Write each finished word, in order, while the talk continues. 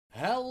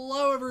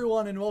Hello,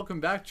 everyone, and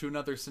welcome back to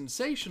another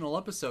sensational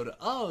episode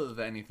of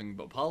Anything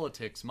But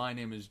Politics. My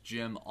name is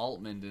Jim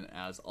Altman, and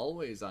as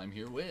always, I'm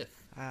here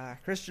with...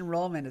 Christian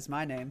Rollman is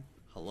my name.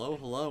 Hello,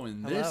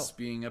 and Hello. this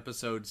being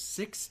episode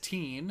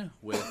 16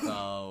 with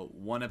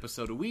one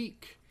episode a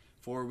week,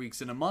 4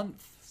 weeks in a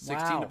month, 16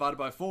 Wow. divided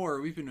by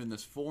 4. We've been doing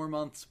this 4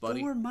 months, buddy.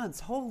 4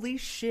 months. Holy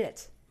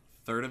shit.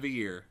 Third of a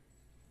year.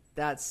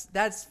 That's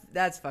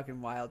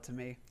fucking wild to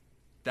me.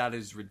 That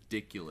is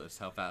ridiculous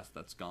how fast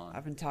that's gone.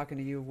 I've been talking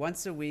to you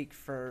once a week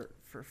for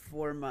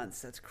 4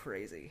 months. That's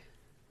crazy.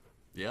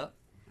 Yep.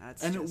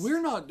 That's And just...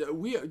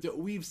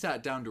 we've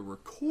sat down to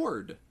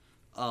record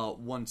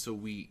once a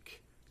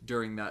week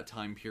during that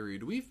time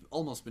period. We've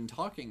almost been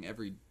talking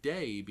every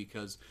day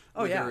because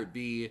whether it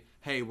be,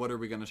 hey, what are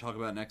we going to talk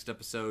about next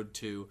episode,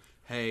 to,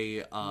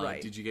 hey,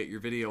 Right. did you get your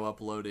video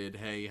uploaded?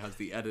 Hey, how's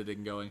the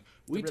editing going?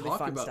 We really talk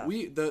fun about stuff.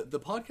 the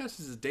podcast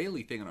is a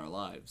daily thing in our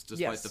lives,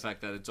 despite Yes. the fact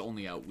that it's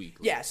only out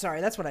weekly. Yeah,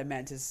 sorry. That's what I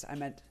meant.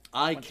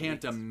 I once a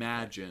can't week.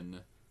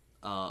 imagine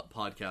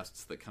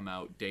podcasts that come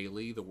out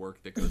daily, the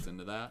work that goes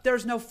into that.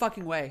 There's no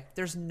fucking way.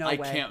 There's no way.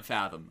 I can't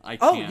fathom. I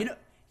Oh, can't.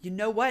 you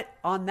know what?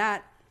 On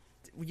that,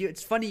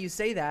 it's funny you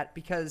say that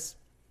because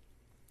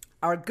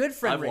our good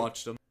friend... I've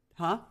watched them.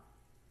 Huh?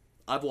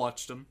 I've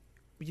watched them.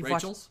 You've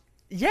watched- Rachel's?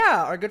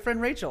 Yeah, our good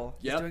friend Rachel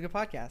is Yep. doing a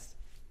podcast.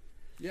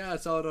 Yeah, I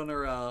saw it on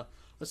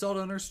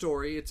her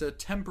story. It's a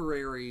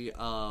temporary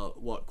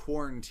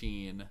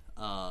quarantine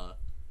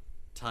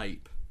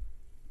type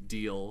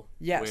deal.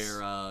 Yes.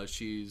 Where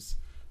she's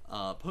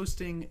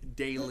posting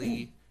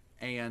daily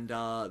and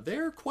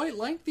they're quite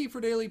lengthy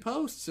for daily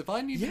posts. If I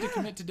needed to Yeah.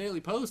 commit to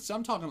daily posts,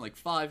 I'm talking like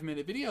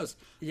 5-minute videos.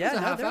 Yeah, It's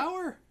a no, half they're-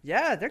 hour.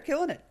 Yeah, they're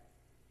killing it.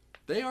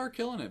 They are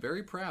killing it.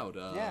 Very proud.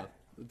 Yeah.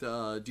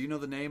 Do you know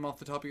the name off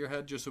the top of your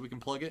head just so we can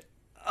plug it?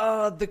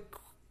 The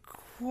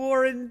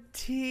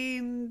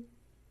quarantine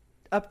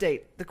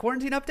update. The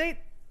quarantine update?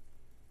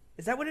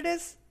 Is that what it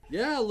is?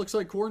 Yeah, it looks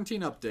like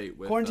Quarantine Update.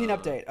 With, Quarantine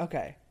update.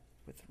 Okay.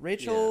 With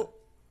Rachel.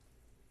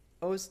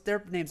 Oh,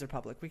 their names are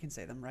public. We can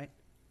say them, right?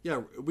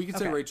 Yeah, we can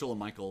say Okay. Rachel and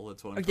Michael.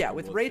 That's what I'm Yeah, talking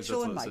with about, 'cause Rachel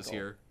that's and what it says Michael.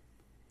 here.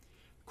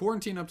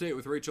 Quarantine Update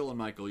with Rachel and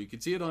Michael. You can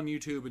see it on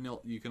YouTube, and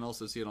you can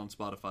also see it on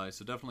Spotify.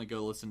 So definitely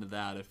go listen to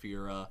that if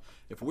you're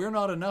if we're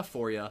not enough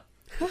for you.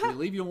 If we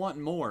leave you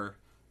wanting more.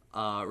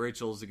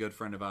 Rachel's a good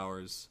friend of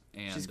ours,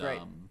 and She's great.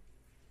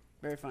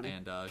 Very funny.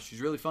 and she's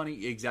really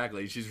funny.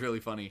 Exactly, she's really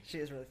funny. She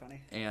is really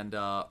funny. And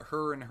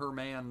her and her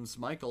man's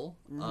Michael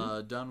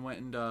done went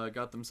and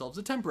got themselves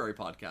a temporary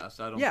podcast.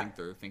 I don't Yeah. think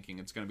they're thinking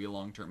it's going to be a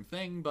long-term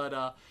thing,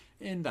 but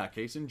in that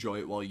case, enjoy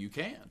it while you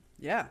can.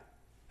 Yeah.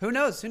 Who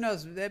knows? Who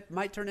knows? It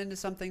might turn into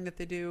something that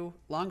they do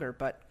longer,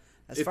 but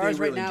as If far they as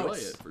right really now, enjoy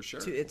it's, it, for sure.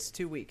 it's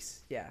 2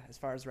 weeks. Yeah, as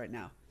far as right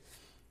now.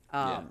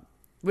 Yeah.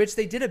 Which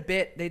they did a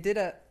bit. They did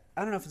a,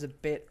 I don't know if it's a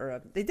bit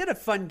or they did a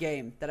fun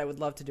game that I would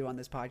love to do on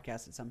this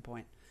podcast at some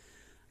point.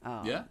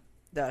 Yeah?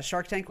 The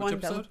Shark Tank Which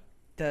one. episode?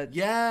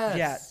 Yeah,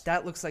 Yes!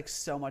 that looks like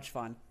so much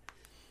fun.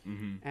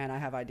 Mm-hmm. And I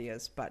have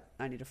ideas, but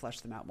I need to flesh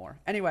them out more.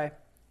 Anyway.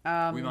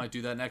 We might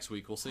do that next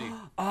week. We'll see.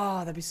 Oh,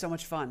 that'd be so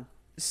much fun.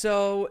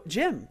 So,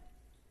 Jim,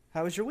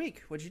 how was your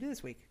week? What'd you do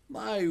this week?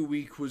 My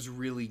week was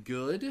really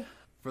good.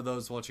 For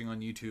those watching on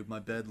YouTube, my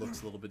bed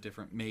looks a little bit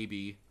different.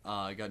 Maybe.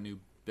 I got new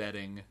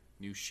bedding,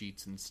 new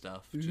sheets and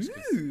stuff. Just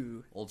 'cause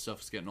Ooh. old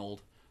stuff is getting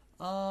old.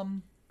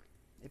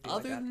 It'd be like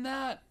Other that. than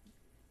that,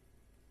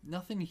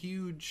 nothing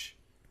huge.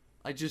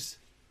 I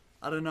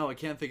don't know. I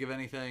can't think of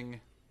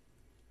anything.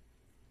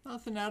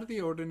 Nothing out of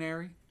the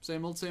ordinary.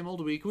 Same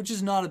old week, which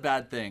is not a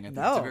bad thing. I think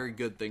it's No. a very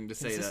good thing to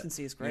say that.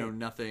 Consistency is great. You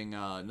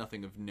know,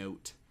 nothing of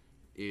note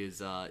is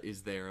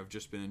there. I've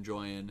just been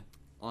enjoying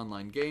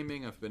online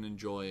gaming. I've been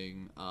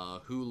enjoying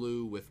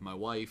Hulu with my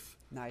wife.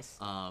 Nice.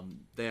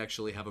 They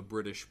actually have a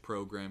British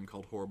program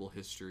called Horrible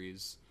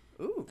Histories.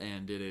 Ooh.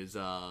 And it is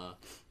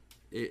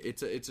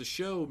it's a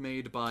show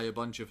made by a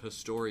bunch of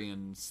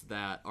historians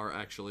that are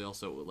actually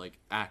also like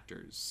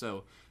actors.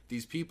 So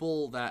these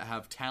people that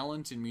have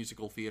talent in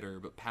musical theater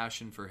but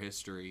passion for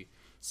history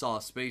saw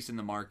a space in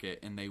the market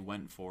and they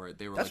went for it.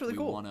 They were That's like, really we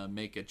cool. want to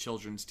make a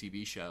children's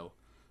TV show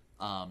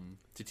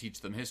to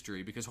teach them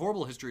history, because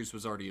Horrible Histories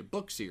was already a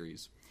book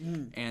series,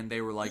 and they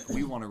were like,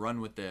 we want to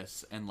run with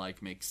this and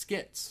like make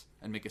skits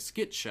and make a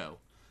skit show.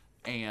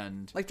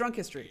 And Like Drunk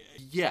History.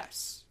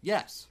 yes.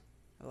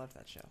 I love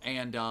that show.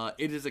 And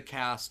it is a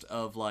cast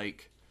of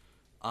like,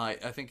 I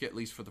think at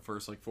least for the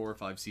first like 4 or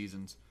 5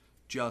 seasons,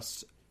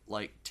 just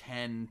like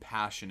 10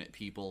 passionate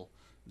people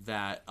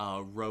that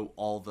wrote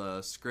all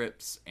the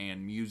scripts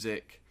and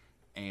music,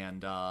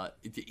 and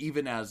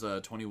even as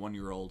a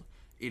 21-year-old,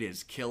 it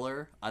is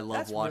killer. I love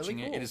That's watching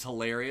really it. cool. It is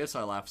hilarious.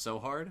 I laugh so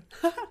hard,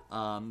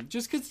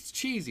 just because it's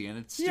cheesy and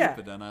it's Yeah.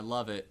 stupid, and I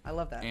love it. I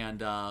love that.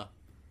 And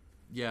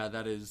yeah,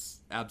 that is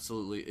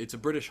absolutely. It's a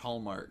British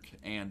Hallmark,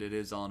 and it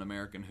is on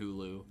American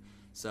Hulu.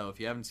 So if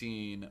you haven't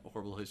seen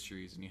Horrible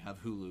Histories and you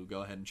have Hulu,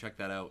 go ahead and check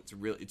that out.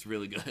 It's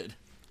really good.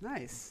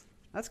 Nice.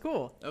 That's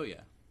cool. Oh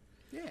yeah,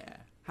 yeah.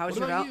 How was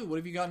What your about you? What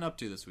have you gotten up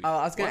to this week? Oh,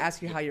 I was going to What?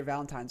 ask you how your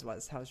Valentine's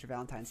was. How was your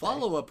Valentine's Day?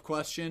 Follow-up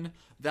question.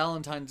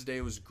 Valentine's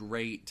Day was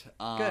great.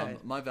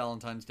 Good. My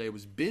Valentine's Day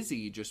was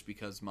busy just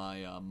because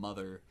my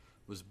mother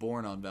was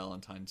born on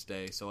Valentine's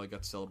Day, so I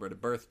got to celebrate a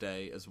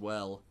birthday as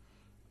well.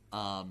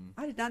 I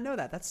did not know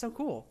that. That's so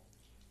cool.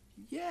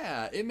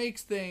 Yeah, it made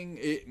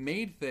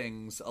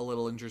things a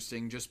little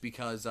interesting just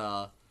because,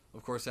 of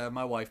course, I have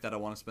my wife that I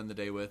want to spend the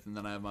day with, and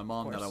then I have my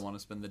mom that I want to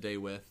spend the day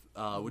with,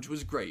 which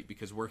was great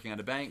because working at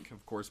a bank,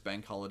 of course,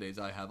 bank holidays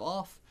I have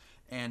off,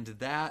 and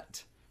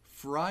that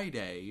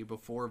Friday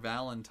before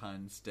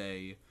Valentine's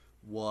Day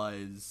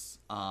was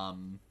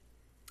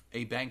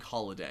a bank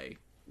holiday,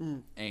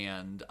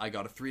 and I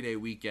got a 3-day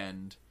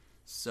weekend.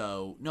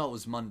 So, no, it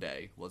was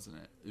Monday, wasn't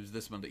it? It was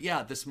this Monday.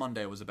 Yeah, this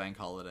Monday was a bank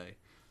holiday.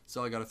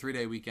 So I got a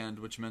 3-day weekend,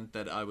 which meant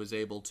that I was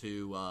able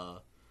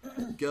to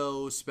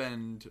go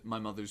spend my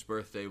mother's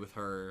birthday with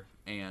her,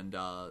 and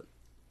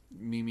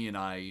Mimi and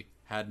I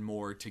had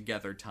more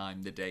together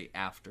time the day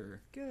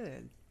after.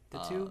 Good.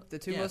 The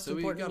two most so we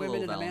important got a women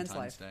little in a man's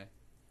Valentine's life.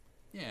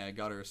 Day. Yeah, I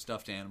got her a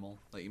stuffed animal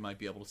that you might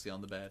be able to see on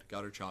the bed.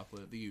 Got her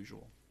chocolate, the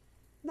usual.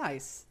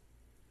 Nice.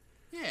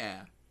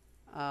 Yeah.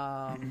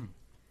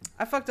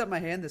 I fucked up my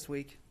hand this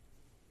week.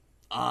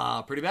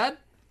 Pretty bad?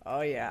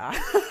 Oh yeah.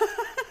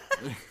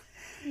 What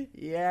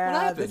Yeah,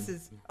 happened?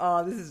 this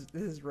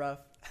is rough.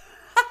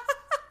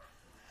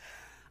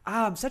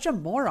 I'm such a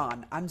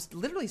moron. I'm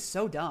literally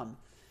so dumb.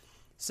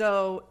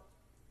 So,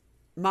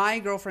 my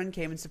girlfriend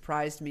came and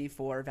surprised me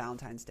for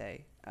Valentine's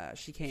Day.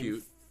 She came.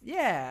 Cute.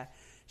 Yeah,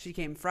 she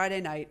came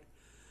Friday night.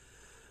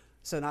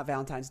 So not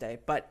Valentine's Day,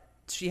 but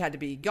she had to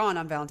be gone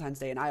on Valentine's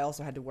Day, and I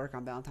also had to work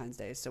on Valentine's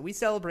Day. So we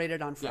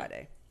celebrated on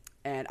Friday,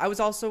 and I was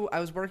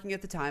working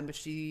at the time, but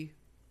she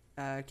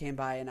came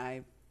by, and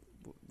I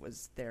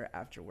was there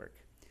after work.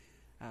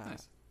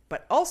 Nice.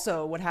 But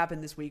also, what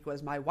happened this week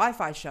was my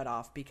Wi-Fi shut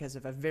off because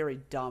of a very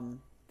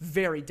dumb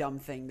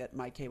thing that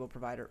my cable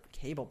provider,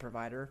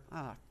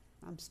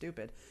 I'm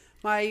stupid.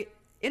 My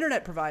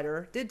internet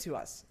provider did to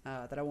us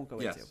that I won't go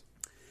into.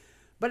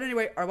 But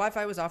anyway, our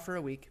Wi-Fi was off for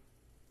a week.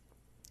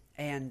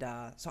 And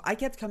so I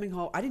kept coming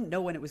home. I didn't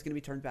know when it was going to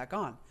be turned back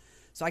on.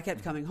 So I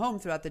kept coming home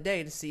throughout the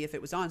day to see if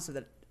it was on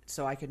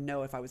so I could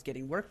know if I was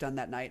getting work done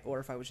that night or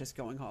if I was just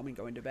going home and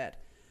going to bed.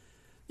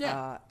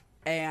 Yeah.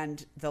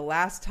 And the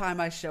last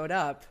time I showed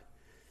up,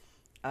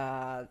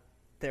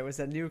 there was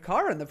a new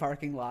car in the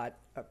parking lot.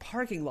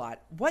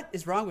 What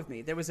is wrong with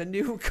me? There was a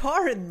new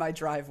car in my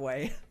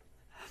driveway.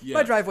 Yeah.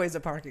 My driveway is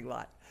a parking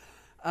lot.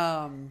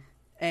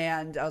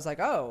 And I was like,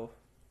 oh,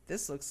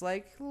 this looks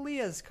like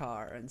Leah's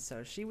car. And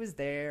so she was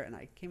there, and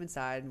I came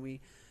inside, and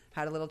we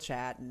had a little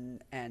chat,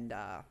 and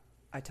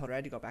I told her I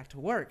had to go back to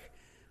work.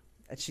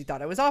 And she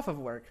thought I was off of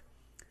work.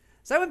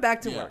 So I went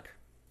back to work,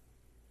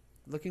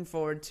 looking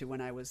forward to when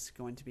I was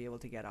going to be able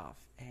to get off.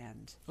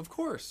 And Of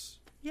course.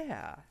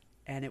 yeah,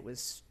 and it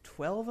was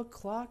 12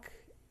 o'clock.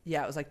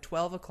 Yeah, it was like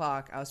 12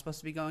 o'clock. I was supposed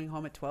to be going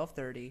home at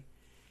 12:30,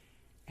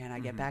 and I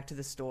get back to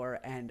the store,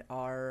 and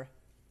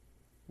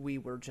we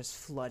were just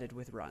flooded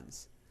with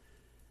runs.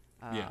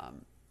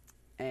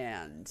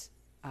 And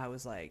I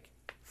was like,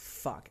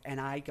 fuck. And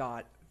I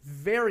got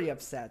very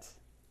upset.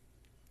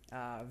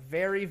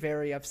 Very,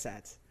 very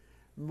upset.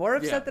 More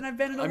upset than I've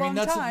been in a long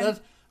time.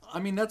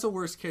 That's a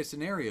worst case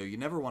scenario. You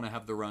never want to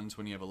have the runs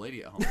when you have a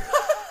lady at home.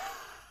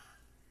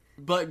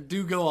 But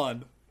do go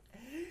on.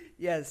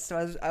 Yes, so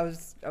I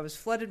was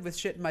flooded with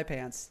shit in my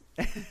pants.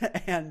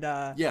 And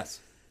Yes.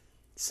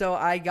 so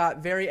I got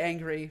very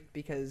angry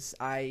because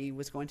I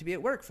was going to be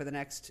at work for the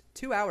next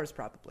 2 hours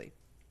probably.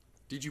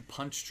 Did you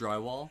punch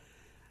drywall?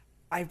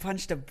 I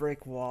punched a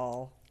brick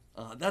wall.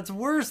 That's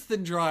worse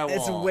than drywall.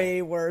 It's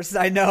way worse.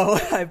 I know.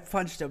 I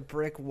punched a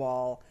brick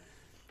wall.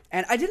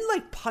 And I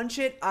didn't punch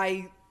it.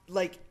 I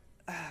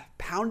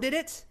pounded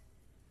it.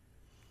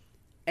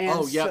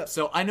 And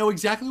So I know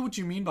exactly what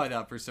you mean by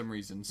that for some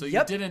reason. So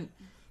Yep. you didn't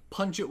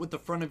punch it with the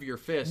front of your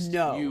fist.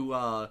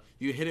 No.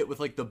 You hit it with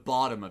the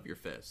bottom of your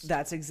fist.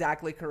 That's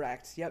exactly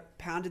correct. Yep.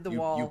 Pounded the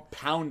wall. You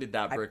pounded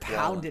that brick wall.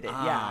 I pounded it. Yeah,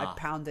 I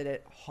pounded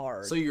it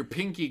hard. So your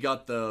pinky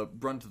got the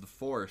brunt of the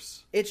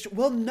force.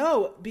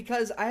 No,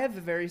 because I have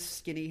a very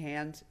skinny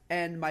hand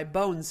and my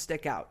bones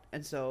stick out.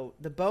 And so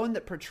the bone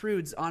that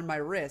protrudes on my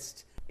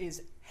wrist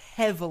is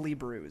heavily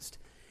bruised.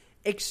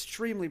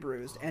 Extremely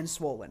bruised and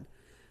swollen.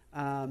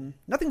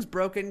 Nothing's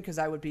broken because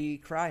I would be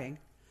crying.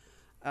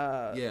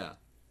 Yeah.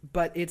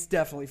 But it's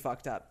definitely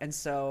fucked up. And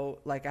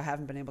so, I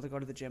haven't been able to go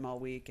to the gym all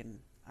week, and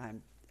I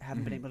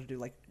haven't been able to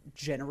do,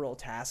 general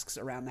tasks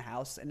around the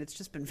house, and it's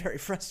just been very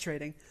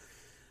frustrating.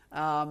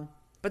 But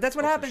that's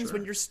what happens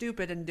when you're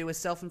stupid and do a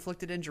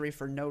self-inflicted injury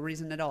for no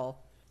reason at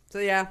all. So,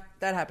 yeah,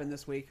 that happened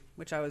this week,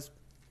 which I was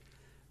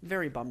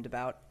very bummed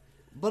about.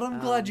 But I'm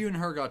glad you and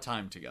her got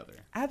time together.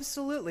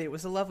 Absolutely. It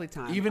was a lovely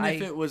time. Even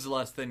if it was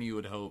less than you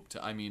had hoped.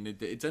 I mean,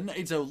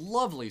 it's a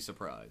lovely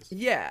surprise.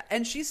 Yeah,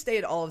 and she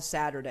stayed all of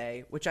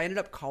Saturday, which I ended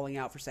up calling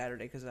out for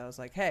Saturday because I was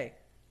like, hey.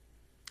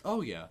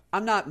 Oh, yeah.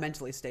 I'm not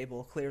mentally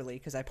stable, clearly,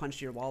 because I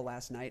punched your wall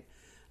last night.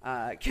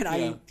 Can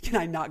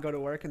I not go to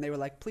work? And they were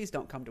like, please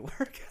don't come to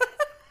work.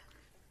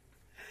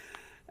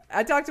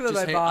 I talked with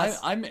my boss.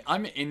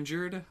 I'm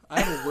injured.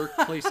 I have a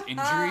workplace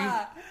injury.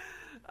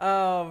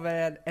 Oh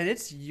man, and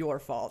it's your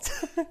fault.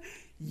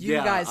 You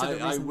guys are the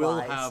reason I will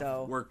why.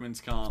 have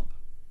workman's comp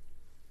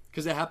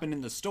because it happened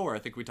in the store. I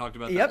think we talked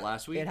about Yep, that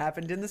last week. it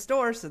happened in the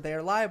store, so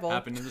they're liable.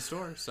 Happened in the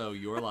store, so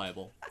you're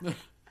liable.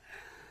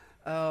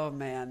 Oh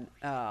man,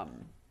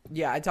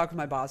 yeah. I talked with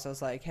my boss. I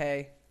was like,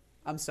 "Hey,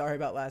 I'm sorry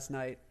about last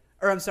night,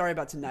 or I'm sorry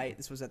about tonight."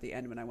 This was at the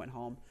end when I went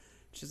home.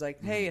 She's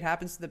like, "Hey, it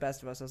happens to the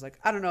best of us." I was like,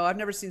 "I don't know. I've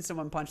never seen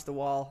someone punch the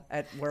wall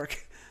at work,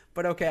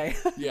 but okay."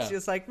 Yeah. She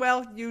was like,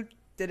 "Well, you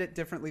did it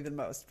differently than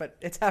most, but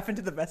it's happened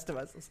to the best of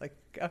us." I was like,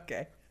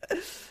 "Okay."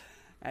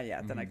 And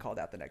yeah, then I called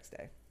out the next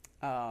day.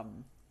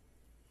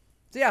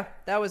 So yeah,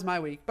 that was my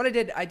week. But I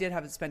did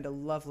have to spend a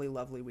lovely,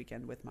 lovely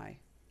weekend with my,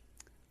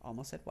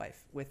 almost said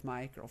wife, with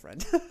my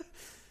girlfriend.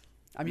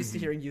 I'm used to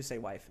hearing you say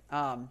wife.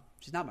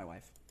 She's not my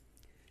wife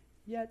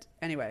yet.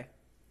 Anyway.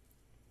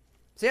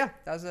 So yeah,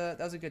 that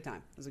was a good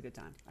time. It was a good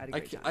time. I had a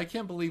great time. I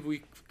can't believe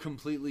we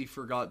completely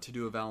forgot to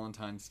do a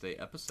Valentine's Day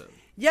episode.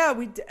 Yeah,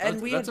 we That's had a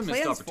plans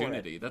missed for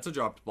opportunity. it. That's a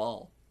dropped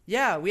ball.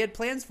 Yeah, we had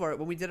plans for it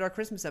when we did our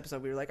Christmas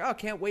episode. We were like, "Oh,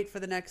 can't wait for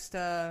the next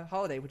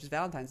holiday, which is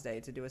Valentine's Day,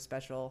 to do a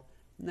special."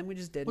 And then we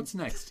just didn't. What's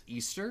next?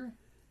 Easter?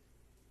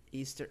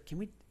 Easter? Can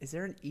we? Is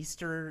there an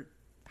Easter?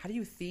 How do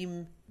you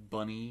theme?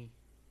 Bunny,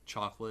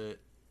 chocolate,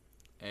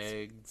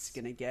 eggs. It's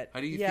gonna get. How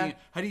do you yeah.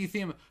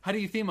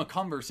 theme a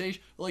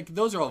conversation? Like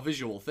those are all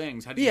visual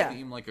things. How do you Yeah.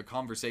 theme like a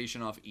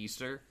conversation off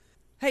Easter?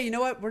 Hey, you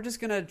know what? We're just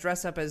gonna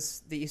dress up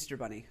as the Easter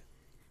Bunny.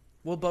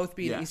 We'll both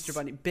be in Yes. Easter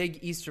Bunny, big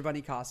Easter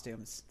Bunny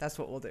costumes. That's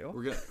what we'll do.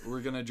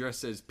 We're gonna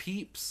dress as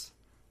Peeps,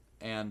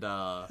 and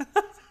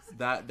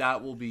that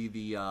will be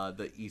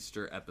the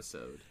Easter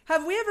episode.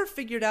 Have we ever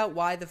figured out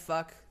why the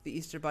fuck the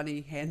Easter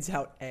Bunny hands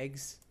out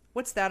eggs?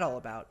 What's that all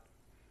about?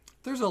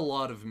 There's a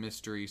lot of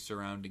mystery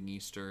surrounding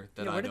Easter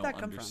that Yeah, I where did don't that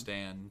come from?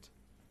 understand.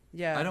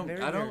 Yeah, I don't very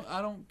I don't weird.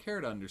 I don't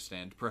care to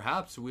understand.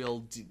 Perhaps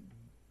we'll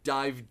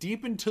dive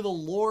deep into the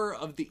lore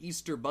of the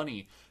Easter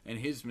Bunny and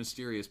his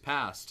mysterious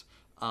past.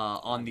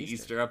 On the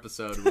Easter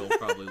episode, we'll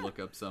probably look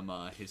up some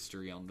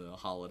history on the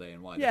holiday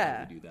and why the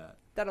hell we do that.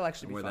 That'll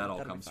actually And be where fun. that all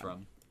That'll be comes fun.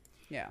 from.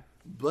 Yeah.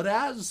 But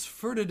as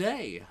for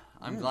today,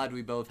 I'm glad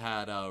we both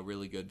had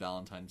really good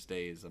Valentine's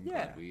Days. I'm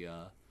Yeah. glad we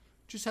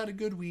just had a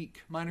good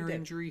week. Minor did.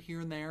 injury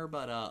here and there,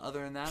 but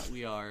other than that,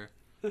 we are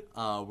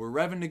we're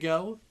revving to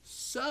go.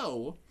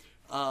 So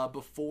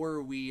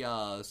before we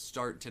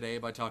start today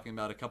by talking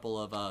about a couple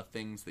of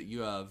things that you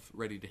have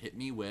ready to hit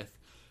me with,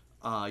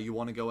 you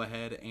want to go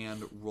ahead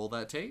and roll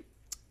that tape?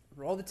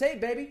 Roll the tape,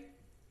 baby.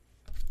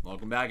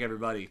 Welcome back,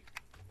 everybody.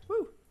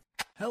 Woo.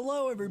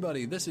 Hello,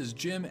 everybody. This is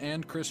Jim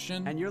and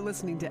Christian. And you're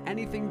listening to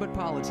Anything But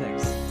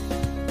Politics.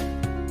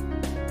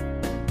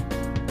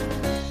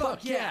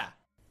 Fuck yeah!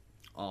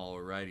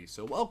 Alrighty,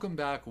 so welcome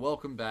back.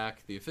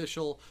 The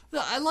official...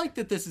 I like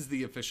that this is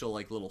the official,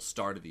 like, little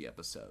start of the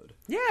episode.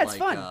 Yeah, it's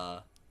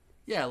fun.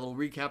 Yeah, a little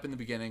recap in the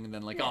beginning, and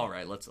then, like, all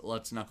right,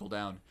 let's knuckle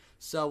down.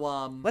 So,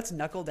 let's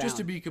knuckle down. Just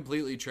to be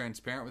completely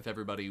transparent with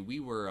everybody, we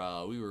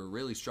were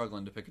really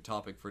struggling to pick a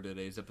topic for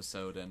today's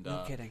episode, and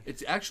No kidding.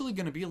 it's actually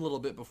going to be a little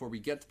bit before we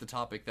get to the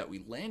topic that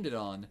we landed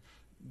on,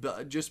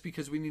 but just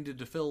because we needed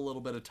to fill a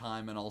little bit of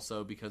time, and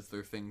also because there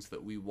are things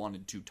that we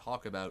wanted to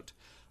talk about.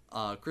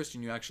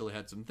 Christian, you actually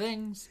had some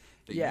things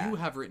that you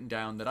have written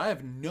down that I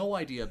have no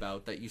idea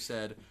about that you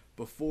said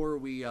before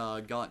we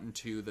got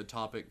into the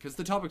topic, because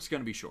the topic's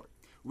going to be short.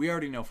 We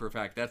already know for a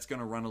fact that's going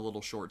to run a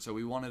little short, so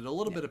we wanted a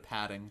little bit of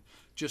padding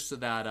just so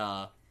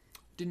that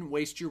didn't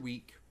waste your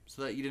week,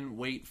 so that you didn't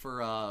wait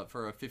for a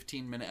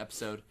 15-minute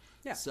episode.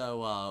 Yeah.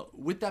 So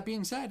with that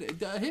being said,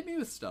 hit me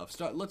with stuff.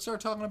 Let's start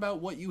talking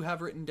about what you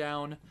have written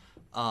down.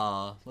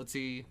 Let's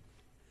see.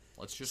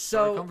 Let's just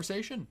start a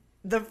conversation.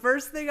 The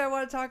first thing I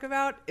want to talk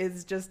about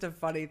is just a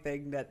funny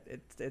thing that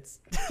it's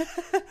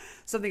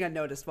something I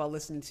noticed while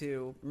listening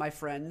to my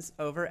friends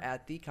over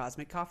at the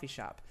Cosmic Coffee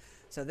Shop.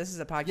 So this is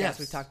a podcast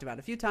we've talked about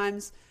a few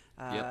times.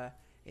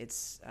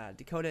 It's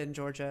Dakota and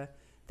Georgia.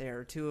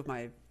 They're two of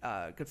my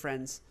good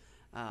friends.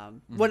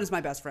 One is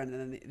my best friend,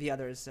 and then the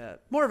other is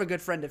more of a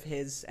good friend of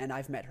his, and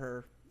I've met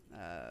her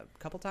a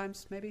couple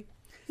times, maybe.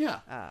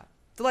 Yeah.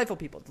 Delightful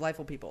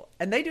people.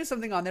 And they do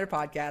something on their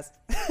podcast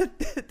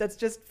that's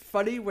just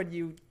funny when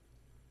you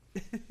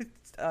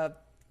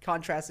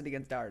contrast it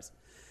against ours,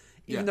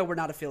 even though we're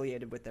not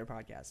affiliated with their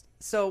podcast.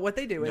 So what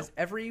they do is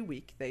every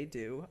week they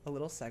do a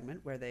little segment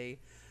where they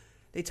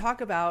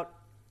talk about,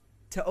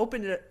 to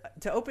open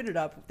it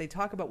up, they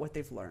talk about what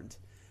they've learned.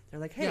 They're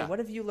like, hey, what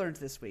have you learned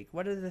this week?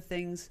 What are the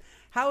things,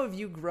 how have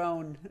you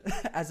grown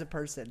as a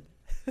person?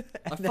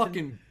 I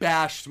fucking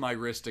bashed my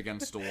wrist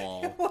against a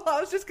wall. Well, I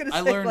was just going to say,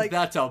 I learned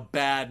that's a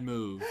bad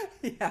move.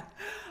 Yeah.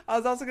 I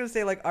was also going to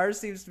say, like, ours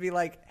seems to be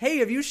like, hey,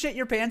 have you shit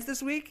your pants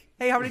this week?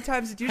 Hey, how many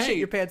times did you shit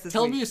your pants this week?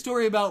 Tell me a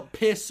story about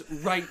piss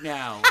right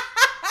now.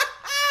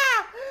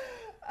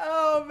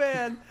 Oh,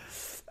 man.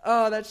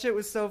 Oh, that shit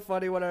was so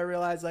funny when I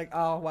realized, like,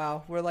 oh,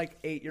 wow, we're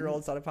like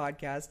 8-year-olds on a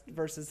podcast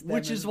versus them.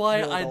 Which is and why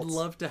real I'd adults.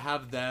 love to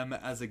have them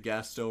as a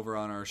guest over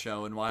on our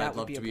show, and why That I'd would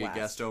love be to a be a blast.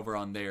 guest over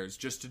on theirs,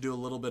 just to do a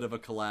little bit of a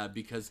collab,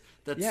 because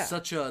that's Yeah.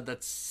 such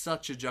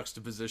a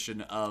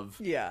juxtaposition of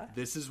Yeah.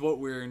 this is what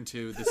we're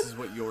into, this is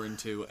what you're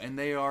into, and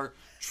they are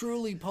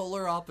truly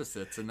polar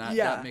opposites, and that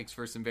Yeah. makes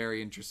for some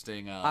very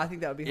interesting. I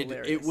think that would be It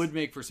hilarious. would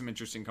make for some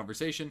interesting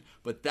conversation,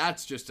 but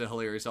that's just a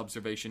hilarious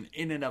observation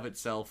in and of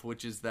itself,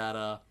 which is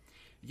that.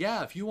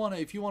 Yeah, if you want a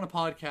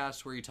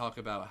podcast where you talk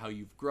about how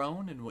you've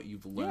grown and what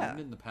you've learned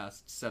Yeah. in the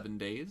past 7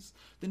 days,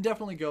 then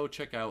definitely go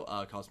check out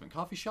Cosmic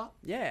Coffee Shop.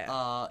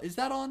 Yeah. Is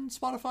that on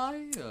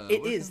Spotify?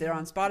 It is. They're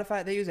on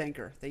Spotify. They use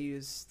Anchor. They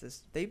use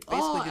this. They basically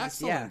Oh, do this.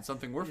 excellent. Yeah.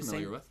 Something we're Do the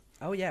familiar same- with.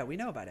 Oh yeah, we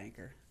know about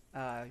Anchor.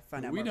 Find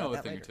out We more know about a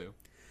that thing later.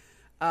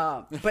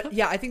 or two. But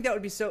yeah, I think that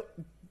would be so.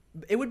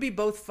 It would be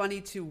both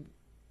funny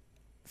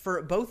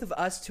for both of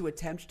us to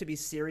attempt to be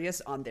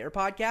serious on their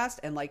podcast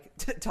and like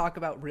to talk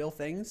about real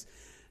things,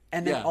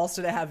 and then Yeah.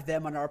 also to have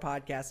them on our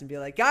podcast and be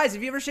like, guys,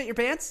 have you ever shit your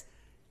pants?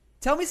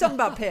 Tell me something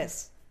about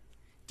piss.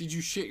 Did you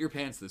shit your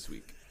pants this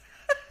week?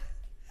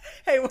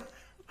 Hey,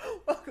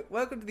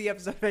 welcome to the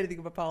episode of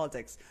Anything But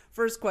Politics.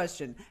 First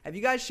question: have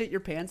you guys shit your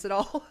pants at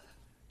all?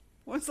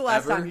 When's the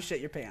last Ever? time you shit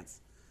your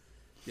pants?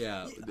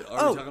 Yeah. Are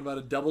Oh. we talking about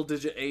a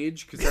double-digit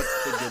age? Because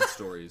that's the good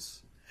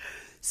stories.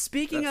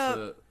 Speaking That's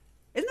of.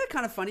 Isn't that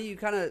kind of funny? You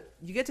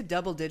get to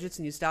double digits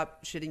and you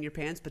stop shitting your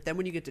pants, but then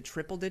when you get to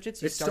triple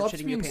digits, you it start stops shitting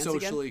your being pants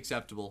socially again.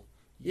 acceptable.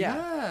 Yeah.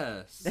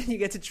 Yes. Then you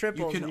get to You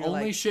triples. can and you're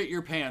only like, shit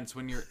your pants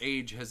when your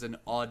age has an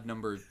odd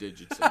number of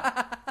digits in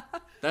it.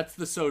 That's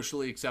the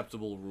socially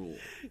acceptable rule.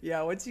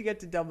 yeah. Once you get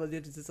to double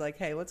digits, it's like,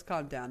 hey, let's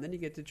calm down. Then you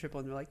get to triple,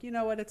 and you're like, you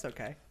know what? It's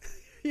okay.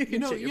 you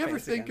can shit your You ever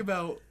pants think again.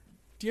 about?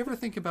 Do you ever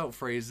think about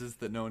phrases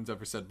that no one's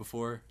ever said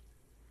before?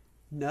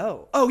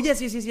 No. Oh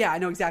yes. Yeah, I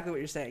know exactly what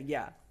you're saying.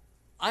 Yeah.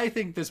 I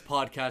think this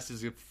podcast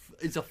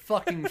is a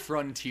fucking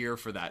frontier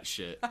for that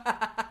shit.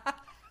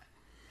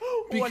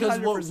 Because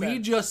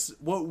 100%.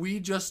 what we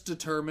just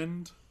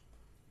determined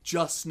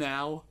just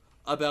now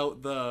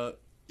about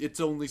it's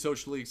only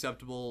socially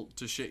acceptable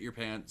to shit your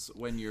pants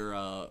when your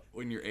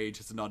age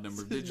has an odd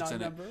number of digits in it.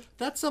 Non-number.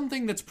 That's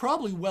something that's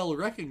probably well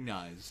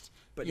recognized.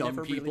 But Young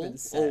never really people, been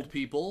said. old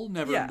people,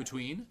 never Yeah. in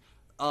between.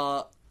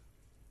 But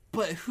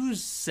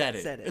who's said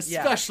it? Said it, yeah.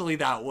 Especially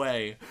that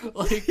way.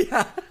 Like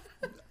Yeah.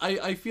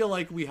 I feel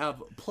like we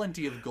have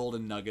plenty of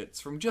golden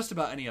nuggets from just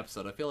about any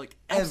episode. I feel like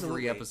every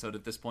Absolutely. episode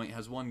at this point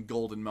has one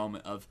golden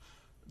moment of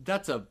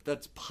that's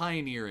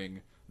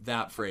pioneering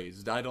that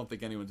phrase. I don't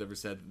think anyone's ever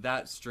said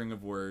that string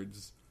of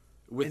words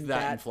with And that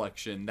that-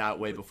 inflection that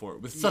way before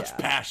with such Yeah.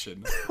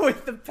 passion.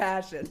 With the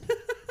passion.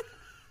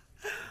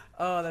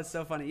 Oh, that's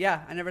so funny.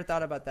 Yeah, I never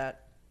thought about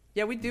that.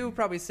 Yeah, we do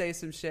probably say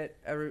some shit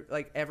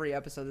every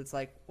episode. It's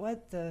like,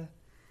 what the?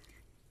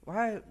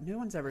 Why? No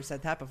one's ever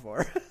said that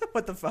before.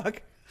 What the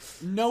fuck?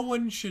 No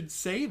one should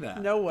say that.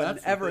 No one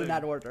That's the ever in thing.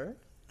 that order.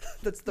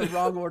 That's the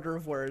wrong order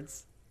of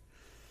words.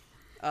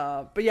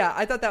 But yeah,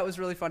 I thought that was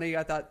really funny.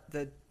 I thought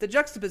the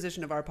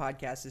juxtaposition of our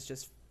podcast is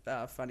just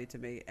funny to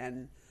me,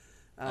 and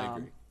I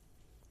agree.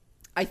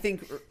 I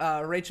think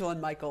Rachel and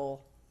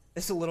Michael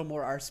is a little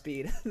more our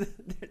speed.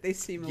 They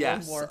seem a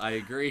Yes, little more I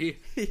agree.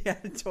 yeah,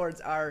 towards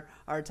our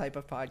type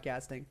of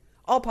podcasting.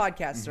 All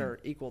podcasts Mm-hmm. are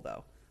equal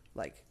though.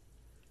 Like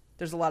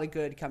there's a lot of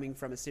good coming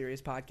from a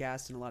serious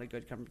podcast and a lot of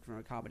good coming from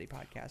a comedy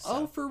podcast.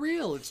 Oh, So. for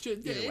real? It's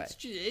just Either way.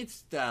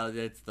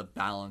 it's the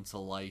balance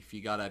of life.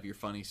 You gotta have your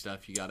funny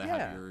stuff. You gotta Yeah.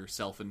 have your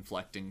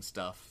self-inflecting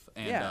stuff,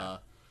 and Yeah.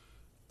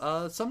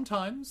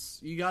 sometimes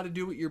you gotta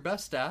do what you're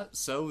best at.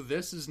 So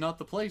this is not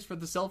the place for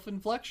the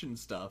self-inflection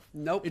stuff.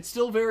 Nope. It's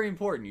still very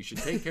important. You should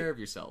take care of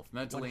yourself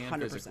mentally and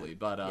 100%. physically.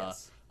 But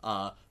Yes.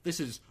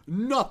 this is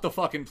not the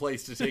fucking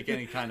place to take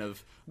any kind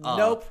of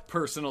Nope.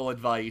 personal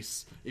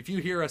advice. If you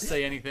hear us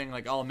say anything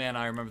like, "Oh man,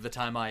 I remember the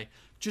time I,"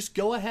 just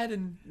go ahead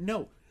and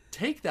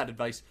take that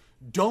advice.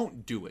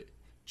 Don't do it.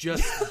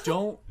 Just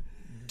don't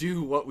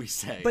do what we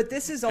say. But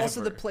this is also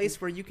the ever. place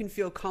where you can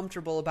feel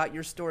comfortable about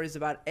your stories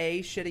about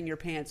A, shitting your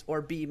pants,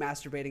 or B,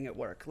 masturbating at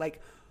work.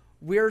 Like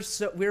we're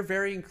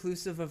very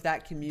inclusive of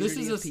that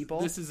community of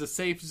people. This is a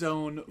safe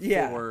zone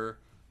Yeah. for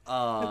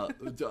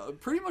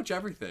pretty much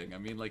everything. I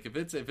mean, like if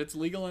it's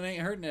legal and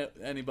ain't hurting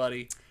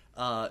anybody,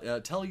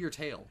 tell your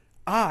tale.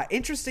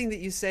 Interesting that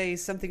you say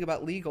something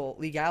about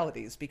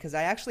legalities, because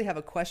I actually have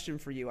a question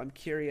for you. I'm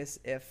curious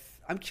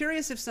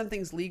if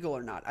something's legal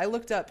or not. I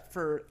looked up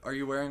for Are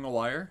you wearing a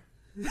wire?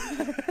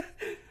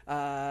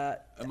 Am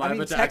I mean,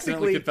 about to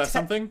accidentally confess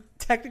something?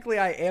 Technically,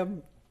 I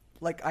am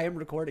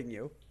recording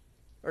you,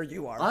 or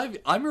you are.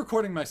 I'm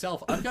recording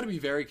myself. I've got to be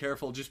very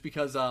careful just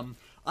because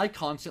I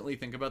constantly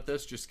think about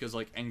this just because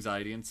like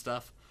anxiety and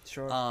stuff.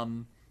 Sure.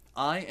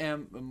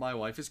 My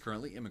wife is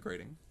currently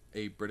immigrating,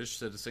 a British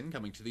citizen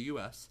coming to the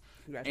U.S.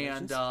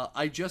 Congratulations. And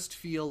I just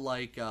feel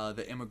like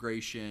the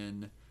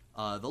immigration,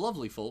 the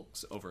lovely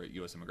folks over at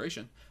U.S.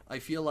 Immigration, I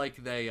feel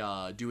like they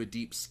do a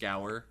deep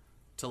scour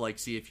to like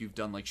see if you've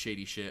done like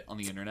shady shit on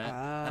the internet.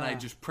 And I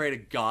just pray to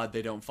God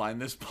they don't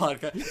find this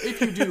podcast. If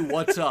you do,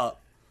 what's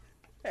up?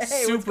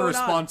 Hey, super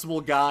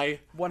responsible guy.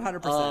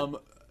 100%.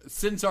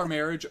 Since our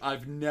marriage,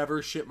 I've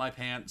never shit my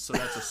pants, so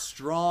that's a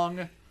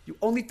strong. You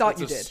only thought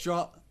you did.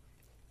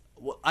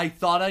 Well, I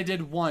thought I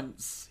did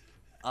once.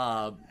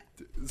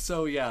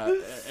 So yeah,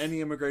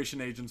 any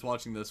immigration agents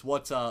watching this,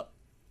 what's up?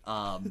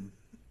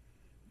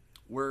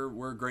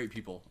 We're great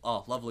people.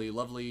 Oh, lovely.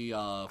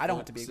 I don't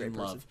have to be a great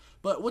person. Love.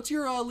 But what's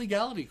your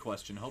legality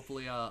question?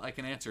 Hopefully, I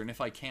can answer. And if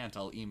I can't,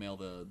 I'll email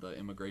the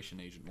immigration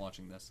agent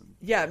watching this. And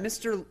yeah,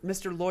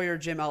 Mr. Lawyer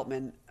Jim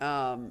Altman.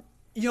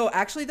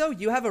 Actually though,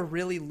 you have a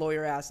really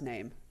lawyer ass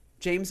name,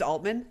 James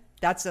Altman.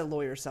 That's a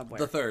lawyer somewhere.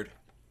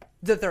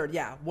 The third,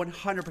 yeah,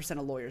 100%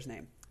 a lawyer's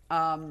name.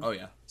 Oh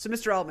yeah. So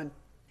Mr. Altman,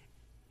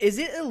 is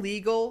it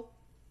illegal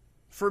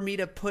for me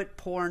to put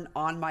porn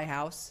on my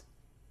house?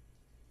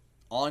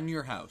 On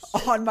your house.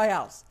 On my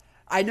house.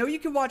 I know you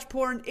can watch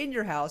porn in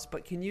your house,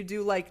 but can you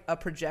do like a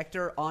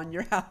projector on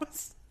your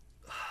house?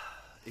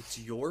 It's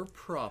your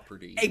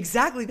property.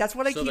 Exactly. That's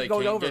what I keep going over.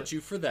 So they can't get you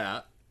for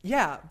that.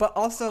 Yeah, but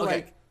also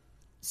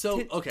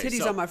titties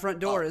so, on my front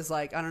door is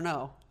like, I don't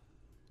know.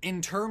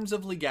 In terms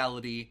of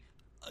legality,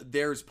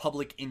 there's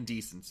public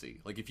indecency.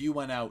 Like if you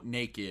went out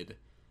naked,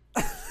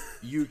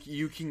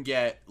 you can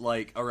get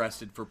like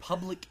arrested for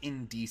public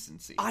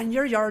indecency. On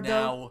your yard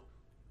though.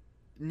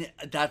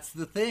 That's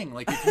the thing.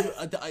 Like, if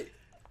you,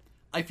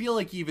 I feel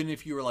like even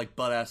if you were like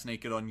butt ass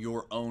naked on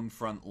your own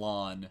front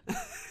lawn,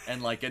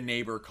 and like a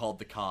neighbor called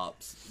the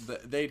cops,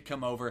 they'd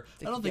come over.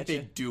 I don't think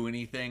they'd do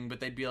anything, but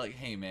they'd be like,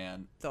 "Hey,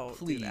 man,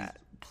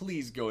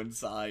 please go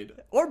inside."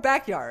 Or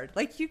backyard.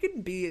 Like you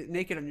can be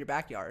naked on your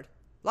backyard.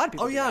 A lot of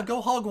people. Oh yeah, go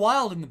hog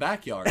wild in the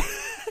backyard.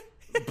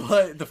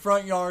 But the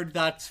front yard,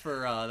 that's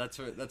for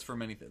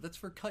many things. That's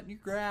for cutting your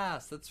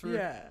grass. That's for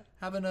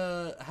having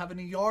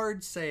a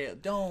yard sale.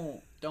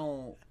 Don't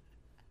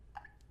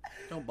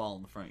ball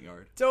in the front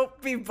yard. Don't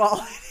be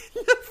balling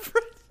in the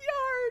front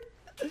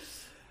yard.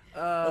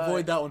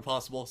 Avoid that when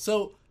possible.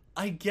 So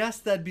I guess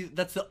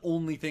that's the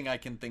only thing I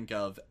can think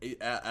of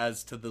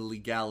as to the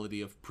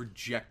legality of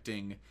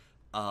projecting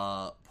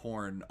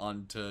porn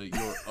onto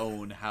your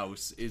own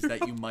house is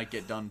that you might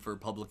get done for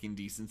public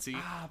indecency.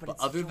 But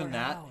other than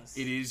that,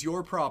 it is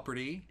your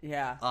property.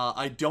 Yeah.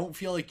 I don't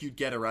feel like you'd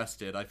get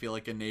arrested. I feel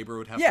like a neighbor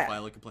would have to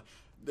file a complaint.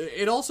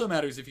 It also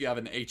matters if you have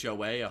an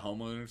HOA, a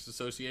homeowners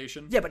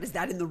association. Yeah, but is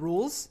that in the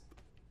rules?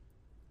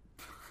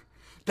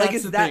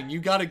 That's the thing. You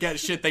got to get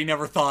shit they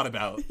never thought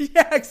about.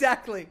 Yeah,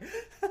 exactly.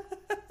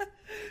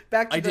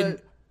 I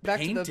didn't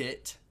paint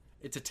it.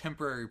 It's a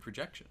temporary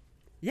projection.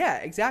 Yeah,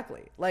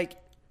 exactly. Like,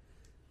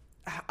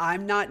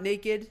 I'm not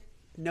naked.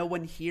 No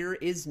one here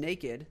is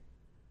naked.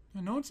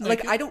 No one's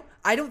naked. Like,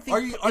 I don't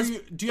think.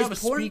 Do you have a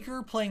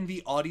speaker playing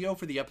the audio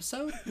for the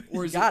episode,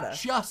 or is it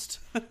just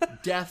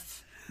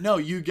deaf? No,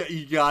 you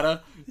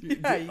gotta.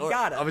 Yeah, you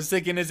gotta. I was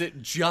thinking, is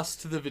it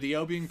just the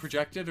video being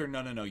projected, or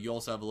no? You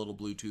also have a little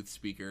Bluetooth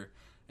speaker,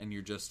 and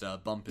you're just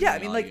bumping the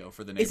audio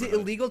for the neighborhood. Is it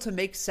illegal to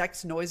make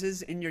sex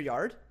noises in your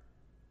yard?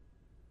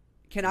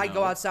 Can I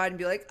go outside and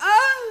be like,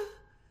 ah?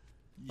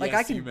 Like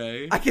yes, you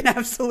may. I can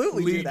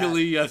absolutely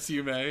legally, do that. yes,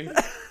 you may.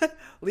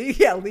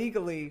 Yeah,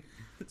 legally.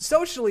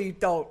 Socially,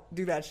 don't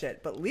do that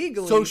shit, but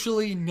legally.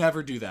 Socially,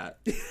 never do that.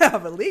 Yeah,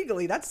 but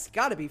legally, that's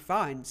got to be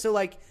fine. So,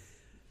 like,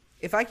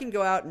 if I can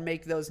go out and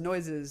make those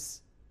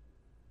noises,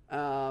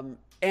 and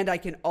I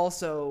can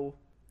also,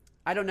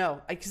 I don't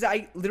know, because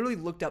I literally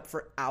looked up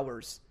for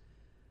hours.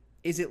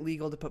 Is it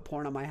legal to put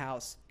porn on my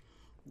house?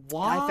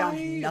 Why? I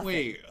found nothing.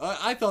 Wait,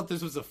 I thought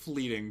this was a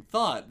fleeting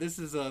thought. This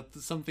is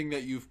something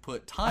that you've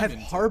put time into.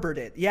 I've harbored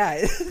it.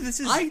 Yeah, this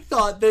is. I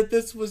thought that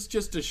this was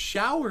just a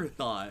shower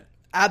thought.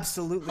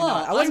 Absolutely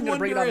not. I wasn't going to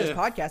bring it on this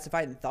podcast if I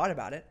hadn't thought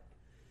about it.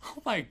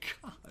 Oh my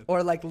god.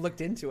 Or like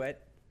looked into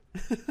it.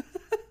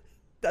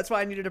 That's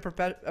why I needed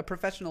a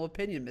professional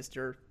opinion,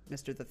 Mr.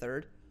 the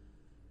Third.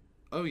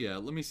 Oh yeah,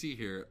 let me see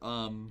here.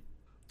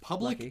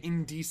 Public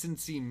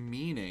indecency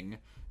meaning.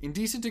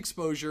 Indecent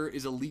exposure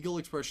is a legal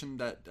expression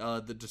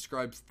that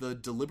describes the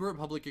deliberate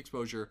public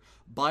exposure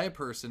by a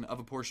person of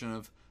a portion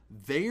of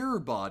their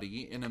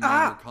body in a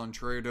manner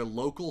contrary to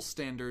local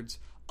standards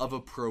of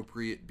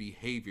appropriate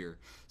behavior.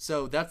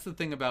 So that's the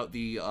thing about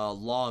the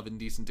law of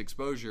indecent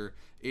exposure.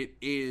 It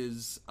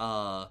is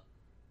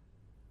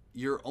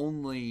you're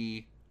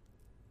only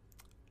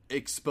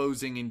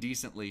exposing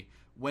indecently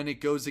when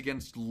it goes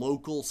against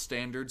local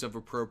standards of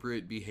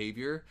appropriate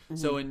behavior. Mm-hmm.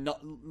 So in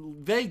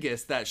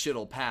Vegas, that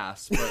shit'll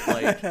pass, but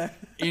like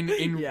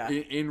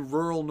in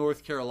rural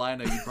North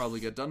Carolina, you'd probably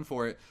get done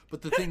for it.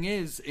 But the thing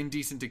is,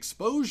 indecent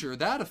exposure,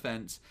 that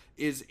offense,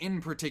 is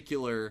in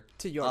particular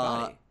to your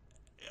body,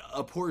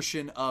 a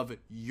portion of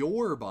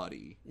your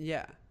body.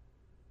 Yeah.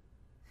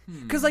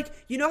 Because, like,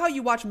 you know how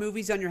you watch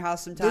movies on your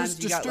house sometimes?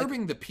 There's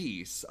disturbing the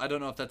peace. I don't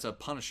know if that's a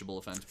punishable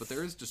offense, but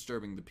there is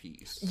disturbing the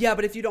peace. Yeah,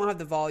 but if you don't have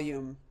the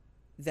volume,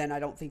 then I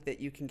don't think that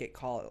you can get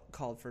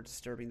called for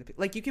disturbing the peace.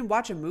 Like, you can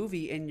watch a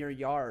movie in your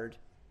yard.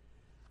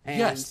 And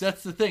yes,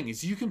 that's the thing,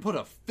 is you can put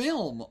a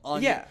film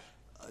on... Yeah.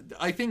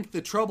 I think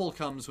the trouble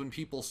comes when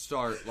people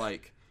start,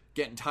 like,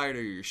 getting tired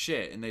of your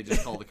shit, and they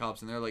just call the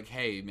cops, and they're like,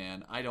 hey,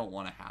 man, I don't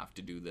want to have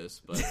to do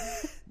this, but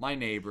my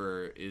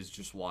neighbor is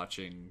just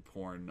watching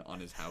porn on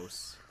his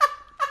house.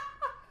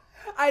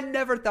 I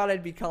never thought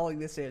I'd be calling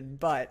this in,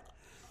 but...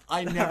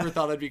 I never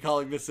thought I'd be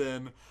calling this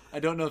in. I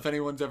don't know if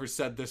anyone's ever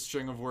said this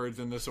string of words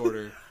in this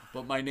order,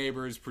 but my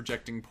neighbor is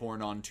projecting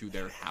porn onto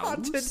their house.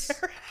 Onto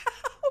their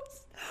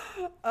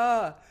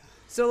house.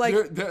 So, like...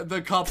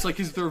 The cop's like,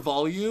 is there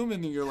volume?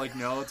 And then you're like,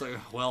 no. It's like,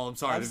 well, I'm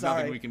sorry. There's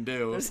nothing we can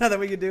do. There's nothing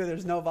we can do.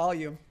 There's no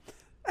volume.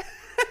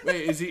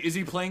 Wait, is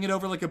he playing it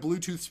over like a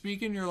Bluetooth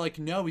speaker? And you're like,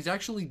 no, he's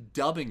actually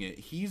dubbing it.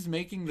 He's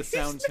making the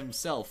sounds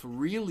himself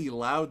really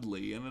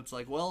loudly. And it's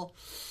like, well...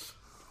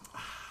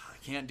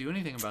 Can't do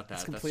anything about that.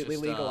 It's completely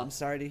legal. I'm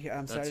sorry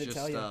to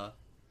tell you.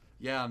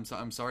 Yeah,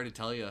 I'm sorry to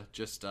tell you.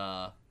 Just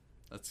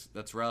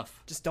that's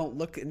rough. Just don't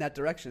look in that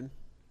direction.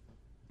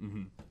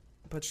 Mm-hmm.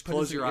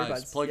 Close your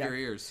eyes. Plug your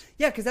ears.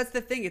 Yeah, because that's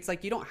the thing. It's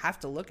like you don't have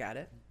to look at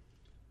it.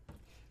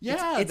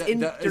 Yeah, it's in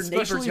your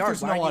neighbor's yard.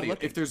 If there's no audio.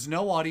 If there's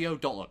no audio,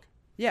 don't look.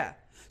 Yeah.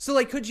 So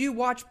like, could you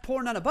watch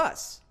porn on a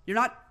bus? You're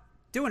not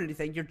doing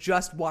anything. You're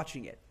just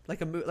watching it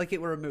like like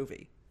it were a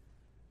movie.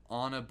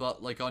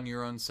 Like on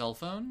your own cell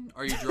phone?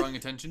 Are you drawing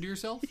attention to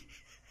yourself?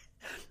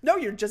 No,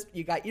 you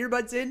got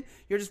earbuds in.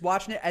 You're just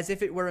watching it as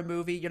if it were a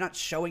movie. You're not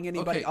showing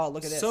anybody. Okay, oh,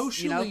 look at this.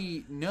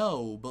 Socially,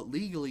 no, but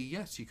legally,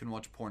 yes, you can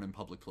watch porn in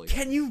public places.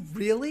 Can you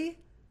really?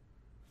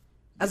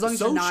 As long as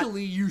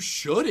socially, you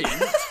shouldn't.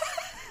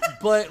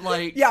 But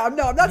like, yeah, I'm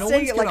not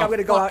saying it like I'm going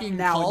to go out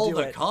now call and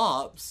do the it.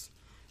 Cops.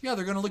 Yeah,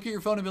 they're going to look at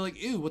your phone and be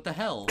like, "Ew, what the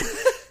hell?"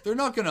 They're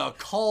not going to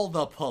call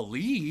the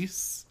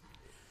police.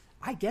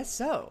 I guess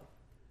so.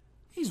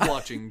 He's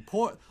watching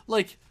porn.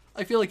 Like,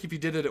 I feel like if you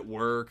did it at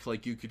work,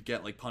 like you could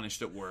get like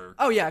punished at work.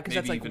 Oh yeah, because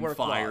that's like even work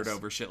fired laws.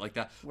 over shit like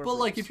that. Work but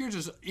like rules. if you're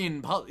just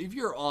if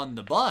you're on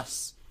the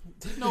bus,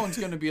 no one's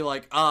gonna be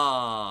like,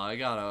 I've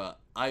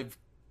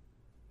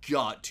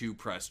got to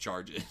press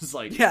charges.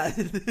 Like, yeah,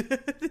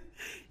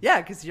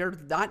 yeah, because you're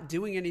not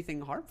doing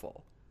anything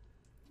harmful.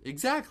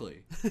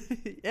 Exactly.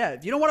 Yeah,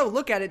 if you don't want to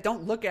look at it,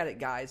 don't look at it,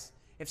 guys.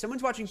 If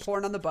someone's watching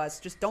porn on the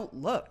bus, just don't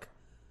look.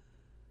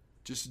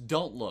 Just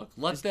don't look.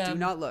 Do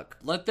not look.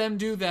 Let them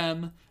do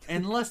them,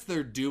 unless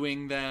they're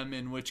doing them,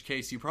 in which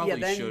case you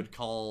probably should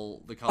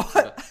call the cops.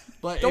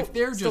 But if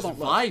they're just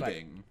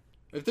vibing,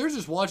 if they're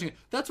just watching,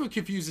 that's what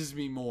confuses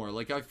me more.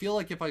 Like, I feel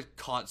like if I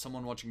caught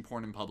someone watching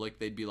porn in public,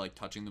 they'd be like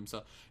touching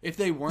themselves. If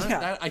they weren't,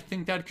 I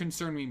think that'd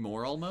concern me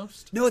more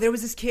almost. No, there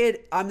was this kid.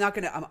 I'm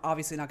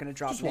obviously not gonna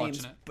drop just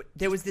names, but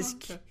there was this.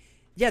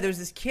 Yeah, there was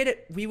this kid.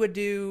 We would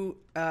do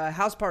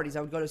house parties.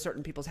 I would go to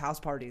certain people's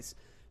house parties.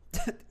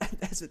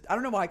 I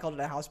don't know why I called it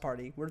a house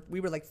party. We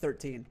were like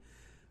 13.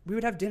 We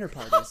would have dinner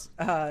parties,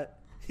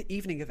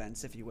 evening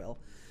events, if you will.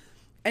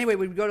 Anyway,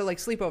 we would go to like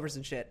sleepovers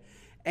and shit.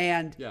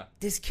 And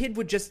this kid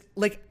would just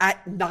like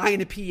at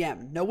 9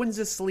 p.m. No one's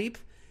asleep,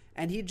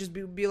 and he'd just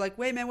be like,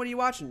 "Wait, man, what are you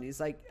watching?" And he's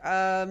like,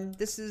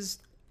 "This is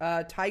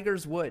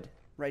Tiger's Wood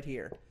right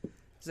here.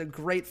 It's a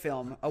great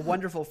film, a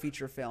wonderful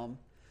feature film."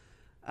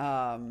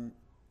 And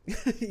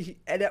we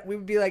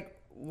would be like,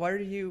 "What are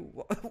you?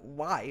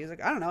 Why?" He's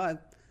like, "I don't know.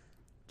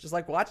 Just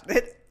like watching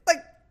it."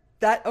 Like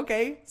that.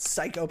 Okay,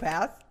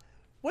 psychopath.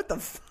 What the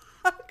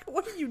fuck?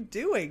 What are you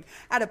doing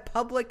at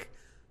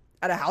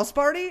a house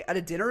party, at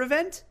a dinner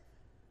event?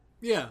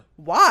 Yeah.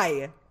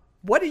 Why?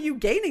 What are you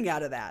gaining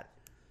out of that?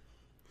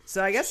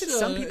 So I guess it's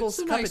some people's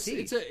cup of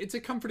tea. It's a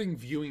comforting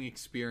viewing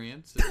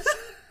experience.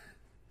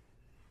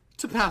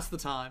 To pass the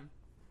time.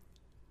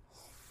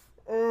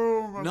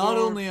 Oh my Not God.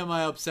 only am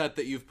I upset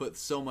that you've put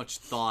so much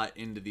thought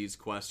into these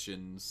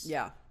questions.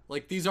 Yeah.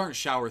 Like, these aren't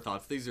shower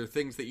thoughts. These are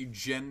things that you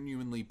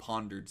genuinely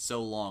pondered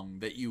so long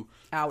that you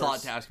thought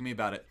to ask me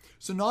about it.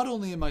 So not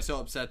only am I so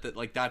upset that,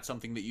 like, that's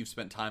something that you've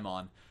spent time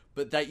on,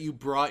 but that you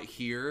brought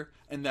here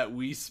and that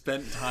we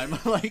spent time,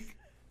 like...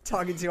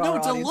 talking to our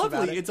audience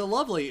about it. It's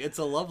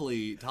a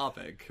lovely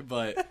topic,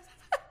 but...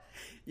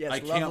 Yes, I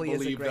can't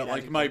believe that,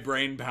 like, my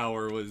brain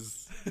power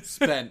was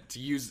spent to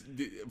use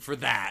for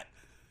that.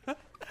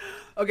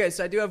 Okay,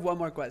 so I do have one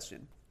more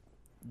question.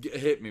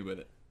 Hit me with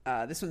it.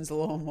 This one's a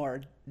little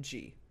more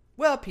G.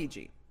 Well,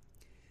 PG.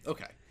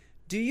 Okay.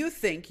 Do you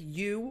think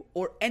you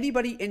or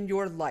anybody in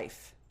your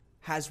life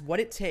has what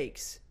it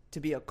takes to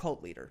be a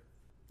cult leader?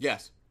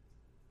 Yes.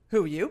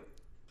 Who, you?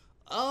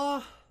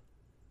 Well,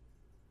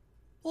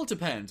 it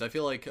depends. I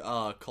feel like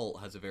cult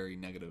has a very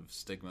negative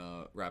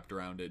stigma wrapped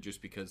around it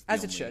just because...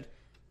 It should.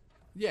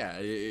 Yeah.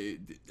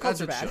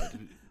 Cults are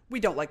bad. We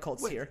don't like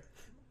cults here.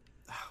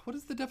 What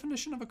is the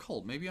definition of a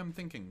cult? Maybe I'm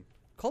thinking...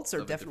 Cults are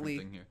of definitely... a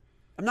different thing here.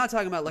 I'm not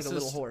talking about like a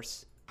little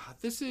horse.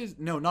 This is...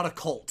 No, not a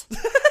cult.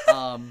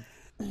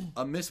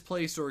 A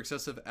misplaced or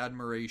excessive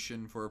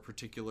admiration for a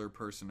particular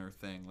person or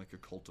thing, like a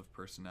cult of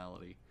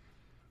personality.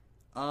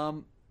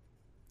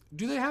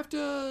 Do they have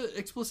to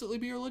explicitly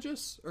be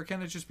religious? Or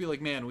can it just be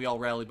like, man, we all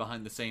rally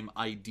behind the same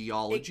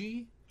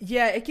ideology?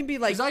 It can be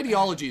like... Because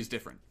ideology is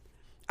different.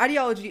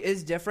 Ideology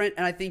is different,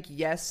 and I think,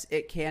 yes,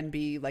 it can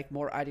be like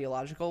more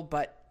ideological,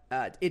 but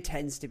it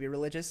tends to be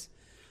religious.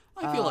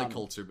 I feel like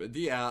cults are, but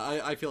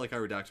yeah, I feel like I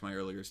redact my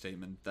earlier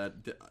statement that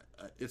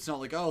it's not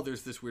like, oh,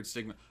 there's this weird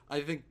stigma.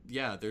 I think,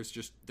 yeah,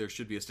 there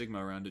should be a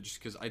stigma around it, just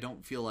because I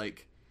don't feel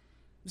like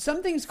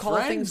some things call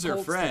things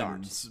cults that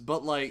aren't.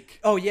 But like,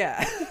 oh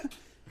yeah,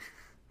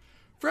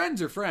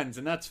 friends are friends,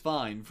 and that's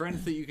fine.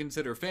 Friends that you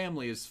consider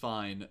family is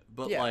fine,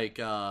 but Yeah. like,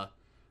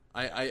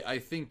 I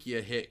think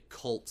you hit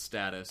cult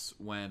status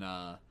when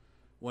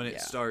it Yeah.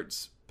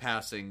 starts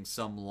passing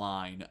some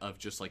line of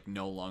just like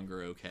no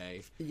longer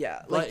okay.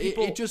 yeah. But Like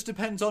people, it just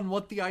depends on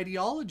what the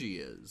ideology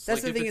is. that's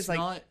like, the if thing it's is like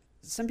not,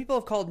 some people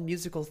have called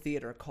musical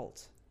theater a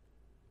cult,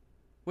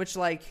 which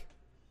like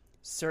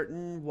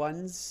certain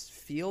ones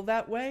feel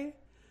that way.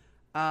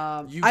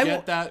 you I get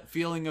will- that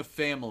feeling of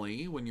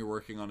family when you're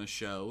working on a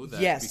show.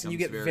 That yes, and you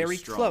becomes get very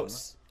strong.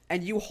 close,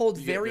 and you hold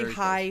You get very very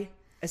high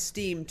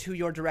esteem to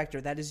your director.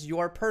 That is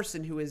your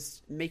person who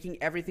is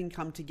making everything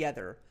come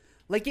together.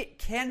 Like it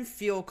can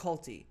feel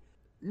culty.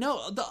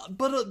 No,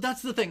 but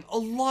that's the thing. A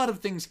lot of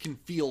things can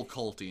feel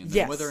culty, and then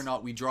Yes. whether or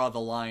not we draw the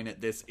line at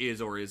this is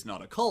or is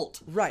not a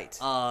cult, Right.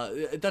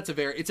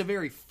 it's a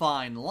very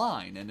fine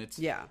line, and it's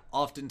Yeah.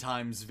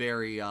 oftentimes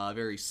very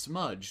very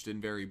smudged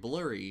and very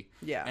blurry.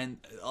 Yeah. And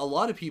a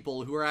lot of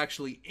people who are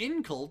actually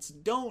in cults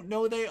don't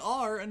know they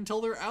are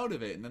until they're out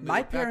of it, and then they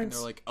My look back and parents-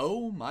 they're like,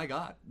 "Oh my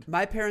god."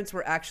 My parents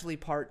were actually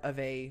part of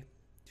a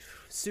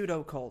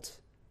pseudo cult.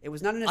 It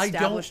was not an I don't-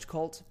 established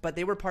cult, but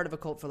they were part of a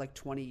cult for like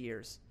 20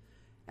 years.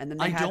 And then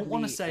they I had don't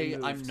want me to say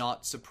and I'm moved.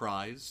 not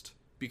surprised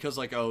because,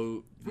 like,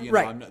 oh, you know,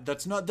 Right.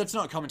 that's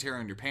not commentary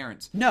on your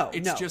parents. No,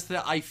 it's no. just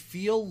that I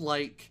feel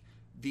like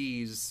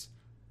these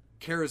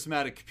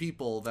charismatic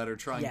people that are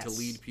trying to Yes.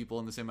 lead people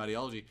in the same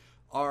ideology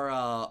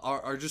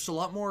are just a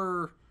lot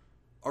more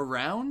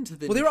around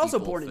than. Well, they were also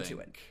people born think. into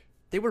it.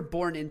 They were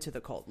born into the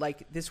cult.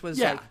 Like this was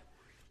Yeah. like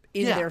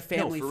in Yeah. their No,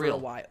 family for for real. a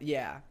while.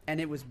 Yeah, and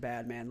it was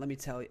bad, man. Let me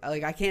tell you.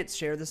 Like I can't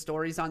share the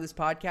stories on this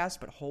podcast,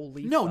 but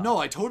holy fuck. No,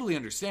 I totally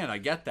understand. I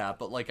get that,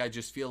 but like, I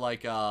just feel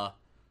like, yeah,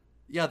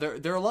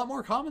 they're a lot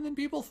more common than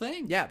people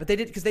think. Yeah, but they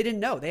did because they didn't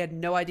know. They had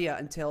no idea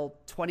until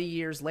 20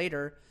 years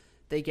later.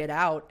 They get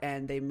out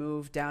and they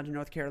move down to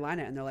North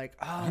Carolina, and they're like,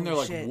 "Oh, And they're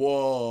shit. like,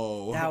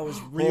 "Whoa, That was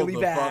hold really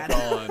the bad."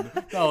 fuck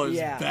on. That was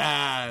Yeah.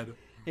 bad."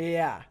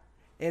 Yeah,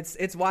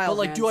 it's wild." But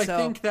like, man. do I So-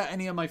 think that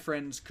any of my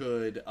friends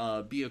could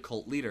be a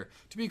cult leader?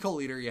 To be a cult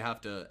leader, you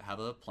have to have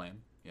a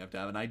plan. You have to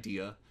have an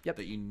idea Yep.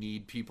 that you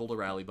need people to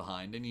rally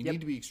behind, and you Yep. need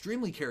to be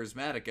extremely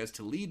charismatic as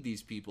to lead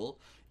these people,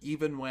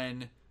 even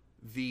when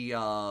the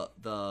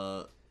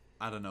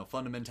I don't know,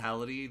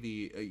 fundamentality,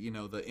 the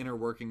inner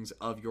workings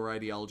of your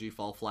ideology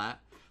fall flat.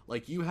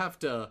 Like, you have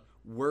to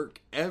work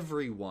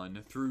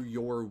everyone through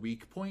your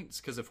weak points,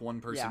 because if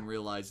one person Yeah.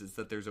 realizes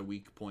that there's a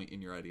weak point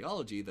in your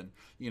ideology, then,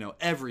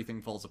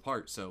 everything falls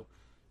apart. So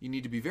you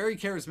need to be very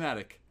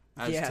charismatic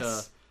as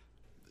Yes.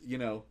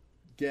 to,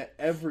 get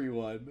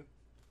everyone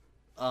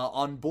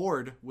on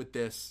board with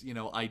this,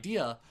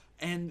 idea.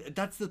 And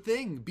that's the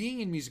thing. Being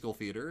in musical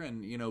theater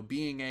and,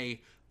 being a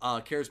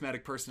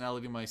charismatic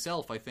personality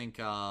myself, I think,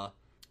 100%,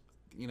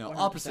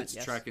 opposites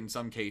yes. track in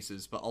some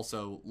cases, but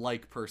also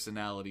like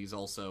personalities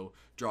also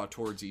draw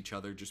towards each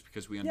other just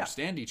because we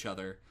understand each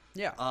other.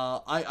 Yeah.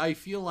 I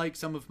feel like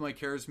some of my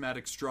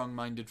charismatic,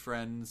 strong-minded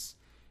friends,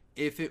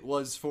 if it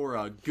was for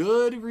a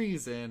good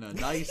reason, a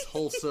nice,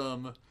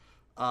 wholesome,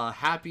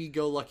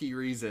 happy-go-lucky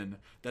reason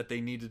that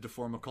they needed to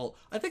form a cult,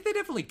 I think they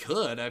definitely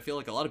could. I feel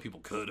like a lot of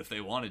people could if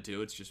they wanted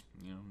to. It's just,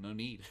 no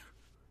need.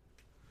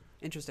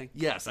 Interesting.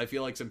 Yes, I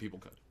feel like some people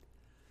could.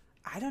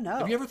 I don't know.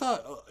 Have you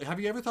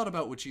ever thought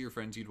about which of your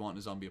friends you'd want in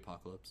a zombie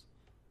apocalypse?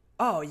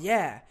 Oh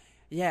yeah.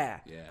 Yeah.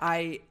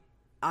 I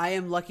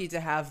am lucky to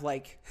have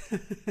like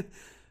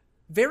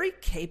very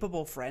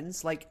capable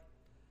friends. Like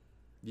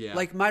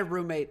my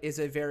roommate is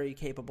a very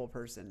capable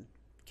person,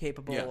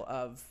 capable Yeah.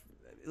 of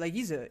like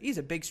he's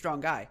a big strong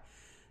guy,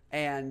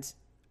 and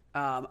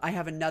I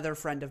have another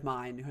friend of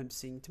mine who I'm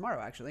seeing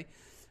tomorrow actually,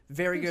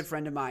 very good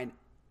friend of mine,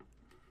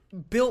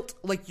 built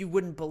like you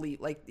wouldn't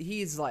believe. Like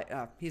he's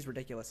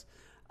ridiculous.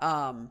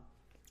 And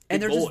Big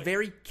they're boy. just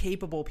very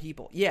capable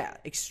people. Yeah,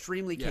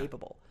 extremely Yeah.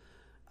 capable.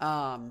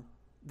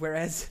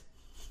 Whereas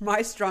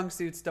my strong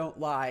suits don't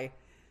lie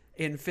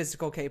in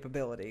physical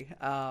capability.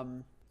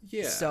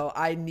 Yeah. So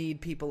I would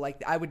need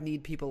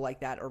people like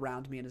that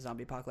around me in a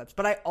zombie apocalypse.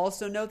 But I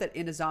also know that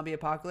in a zombie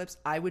apocalypse,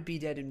 I would be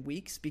dead in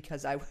weeks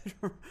because I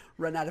would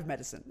run out of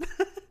medicine.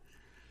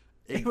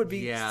 It would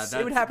be.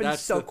 It would happen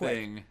that's so the quick.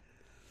 thing.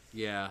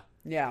 Yeah.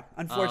 Yeah,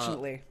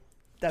 unfortunately,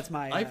 that's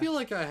my. I feel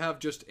like I have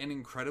just an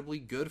incredibly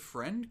good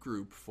friend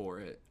group for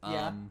it.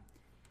 Yeah.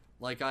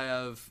 Like I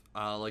have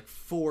like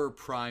 4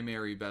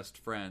 primary best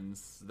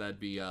friends. That'd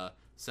be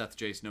Seth,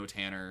 Jace, No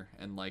Tanner,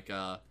 and like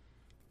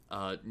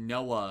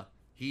Noah.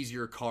 He's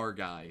your car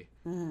guy.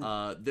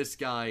 This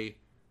guy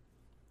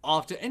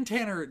often, and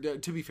Tanner,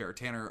 to be fair,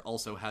 Tanner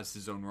also has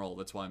his own role.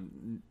 That's why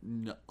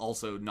I'm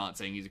also not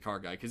saying he's a car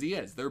guy, because he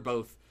is. They're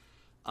both.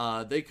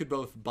 They could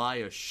both buy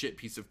a shit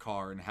piece of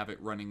car and have it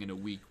running in a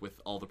week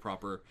with all the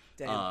proper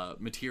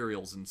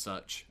materials and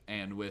such,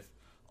 and with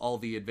all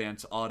the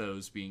advanced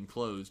autos being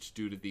closed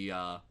due to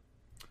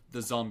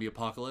the zombie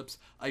apocalypse,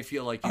 I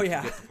feel like you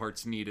can get the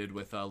parts needed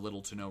with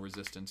little to no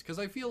resistance. Because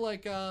I feel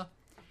like, I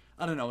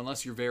don't know,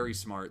 unless you're very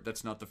smart,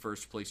 that's not the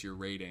first place you're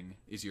raiding,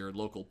 is your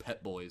local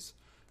Pet Boys.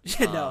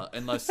 No.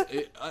 Unless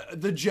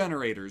the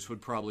generators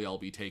would probably all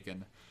be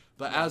taken.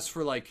 But as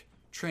for, like,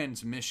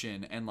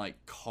 transmission and,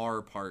 like,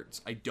 car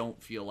parts, I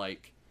don't feel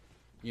like,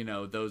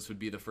 those would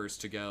be the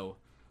first to go.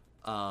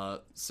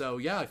 So,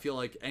 yeah, I feel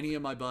like any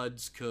of my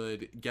buds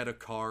could get a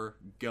car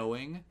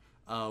going,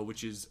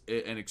 which is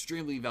an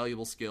extremely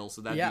valuable skill.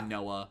 So that'd be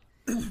Noah,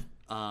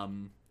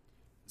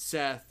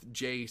 Seth,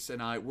 Jace,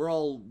 and I. We're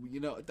all,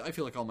 I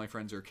feel like all my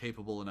friends are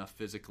capable enough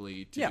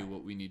physically to do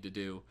what we need to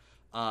do.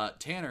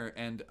 Tanner,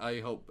 and I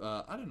hope,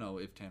 I don't know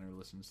if Tanner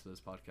listens to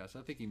this podcast.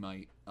 I think he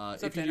might.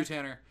 If you do,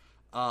 Tanner,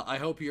 I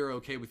hope you're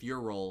okay with your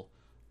role.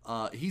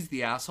 He's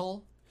the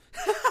asshole.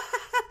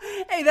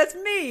 Hey, that's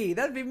me.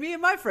 That'd be me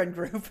and my friend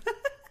group.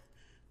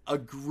 A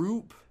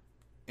group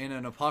in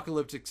an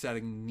apocalyptic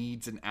setting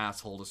needs an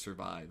asshole to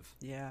survive.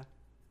 Yeah.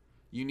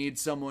 You need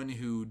someone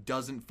who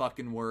doesn't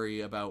fucking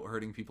worry about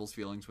hurting people's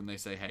feelings when they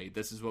say, hey,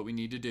 this is what we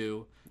need to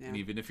do. Yeah. And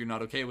even if you're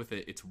not okay with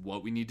it, it's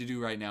what we need to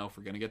do right now if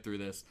we're going to get through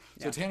this.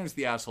 Yeah. So Tanner's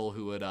the asshole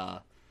who would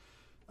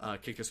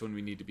kick us when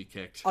we need to be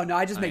kicked. Oh, no,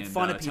 I just make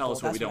fun of people. Tell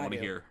us what we don't want to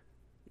hear.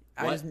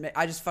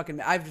 I just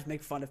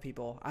make fun of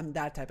people. I'm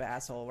that type of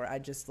asshole where I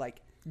just,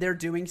 like, they're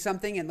doing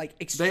something and, like,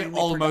 extremely they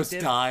almost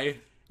productive. Die.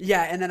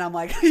 Yeah, and then I'm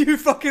like, you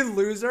fucking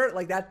loser.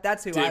 Like,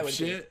 that's who I would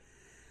be.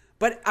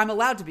 But I'm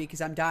allowed to be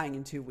because I'm dying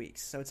in 2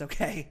 weeks, so it's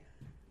okay.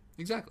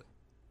 Exactly.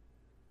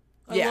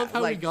 I love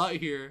how we got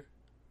here.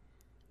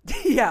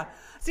 Yeah.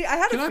 See, I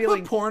had a feeling... Can I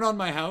put porn on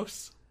my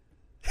house?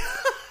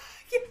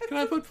 Can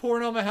I put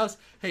porn on my house?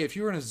 Hey, if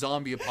you were in a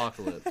zombie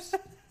apocalypse,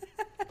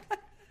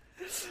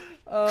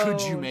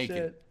 could you make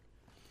it?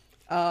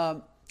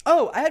 I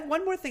had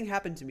one more thing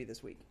happen to me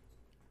this week.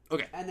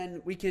 Okay. And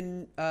then we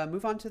can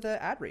move on to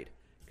the ad read.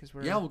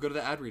 We'll go to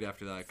the ad read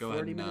after that. Go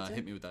ahead and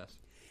hit me with that.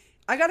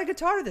 I got a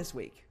guitar this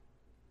week.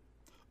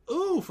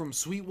 Ooh, from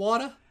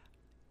Sweetwater?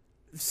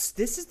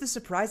 This is the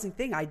surprising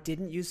thing. I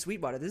didn't use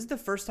Sweetwater. This is the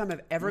first time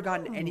I've ever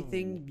gotten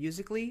anything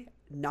musically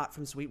not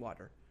from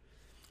Sweetwater.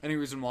 Any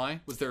reason why?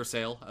 Was there a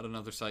sale at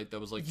another site that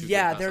was like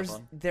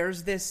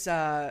there's this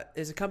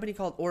there's a company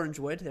called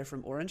Orangewood. They're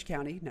from Orange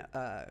County,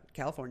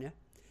 California.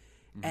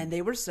 Mm-hmm. And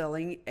they were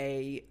selling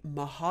a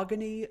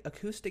mahogany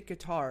acoustic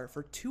guitar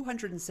for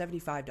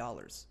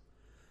 $275.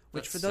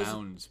 Which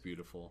sounds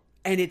beautiful.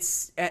 And it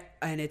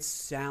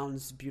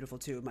sounds beautiful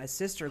too. My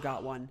sister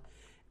got one,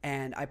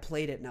 and I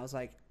played it, and I was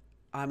like,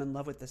 I'm in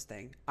love with this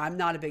thing. I'm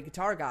not a big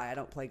guitar guy. I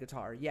don't play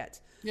guitar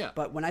yet. Yeah.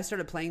 But when I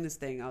started playing this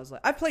thing, I was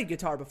like, I've played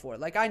guitar before.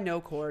 Like, I know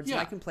chords, and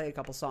I can play a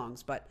couple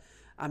songs, but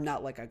I'm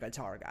not like a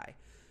guitar guy.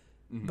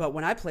 Mm-hmm. But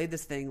when I played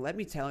this thing, let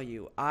me tell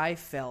you, I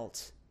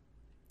felt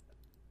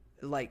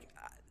like,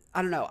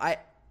 I don't know,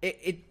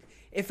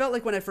 it felt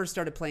like when I first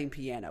started playing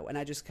piano, and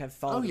I just have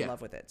fallen in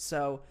love with it.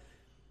 So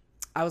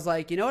I was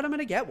like, you know what, I'm going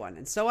to get one.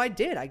 And so I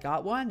did. I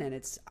got one, and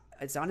it's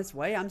on its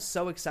way. I'm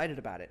so excited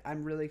about it.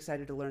 I'm really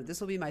excited to learn.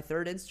 This will be my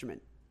third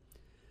instrument.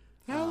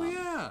 Hell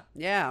yeah.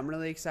 Yeah, I'm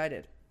really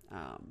excited.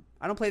 I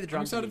don't play the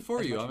drums. I'm excited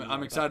for you.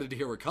 I'm excited to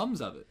hear what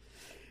comes of it.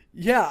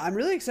 Yeah, I'm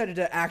really excited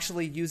to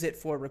actually use it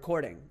for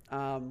recording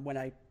when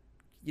I,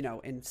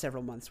 in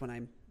several months when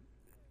I'm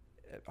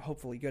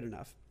hopefully good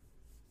enough.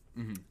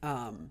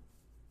 Mm-hmm.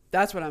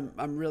 That's what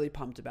I'm really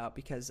pumped about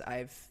because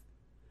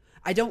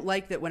I don't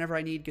like that whenever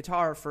I need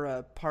guitar for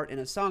a part in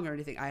a song or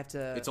anything, I have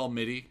to... It's all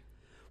MIDI?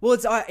 Well,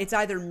 it's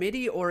either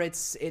MIDI or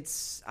it's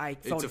I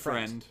phone It's a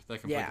friend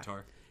that can play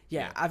guitar.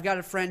 Yeah, I've got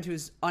a friend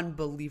who's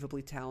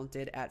unbelievably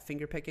talented at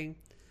fingerpicking.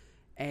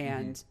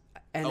 And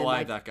I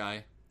have that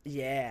guy.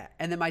 Yeah,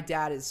 and then my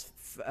dad is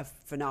a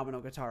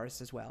phenomenal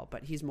guitarist as well,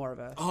 but he's more of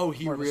a... Oh,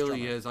 he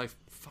really is.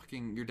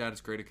 Your dad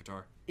is great at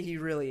guitar. He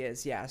really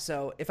is, yeah.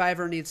 So if I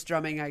ever need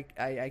strumming,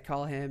 I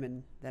call him,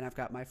 and then I've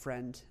got my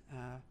friend...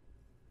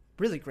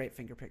 really great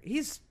fingerpick.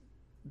 He's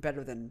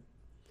better than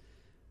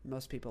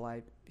most people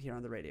I hear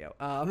on the radio.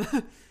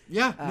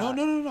 Yeah,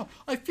 no.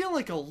 I feel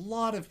like a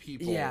lot of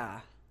people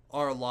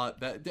are a lot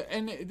better.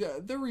 And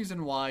the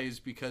reason why is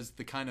because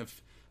the kind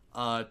of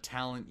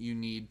talent you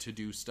need to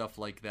do stuff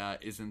like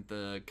that isn't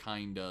the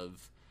kind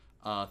of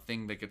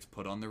thing that gets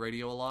put on the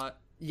radio a lot.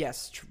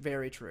 Yes,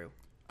 very true.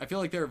 I feel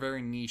like there are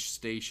very niche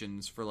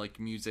stations for like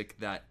music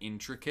that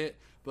intricate,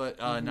 but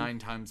 9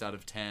 times out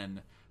of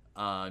 10...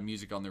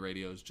 music on the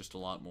radio is just a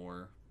lot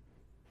more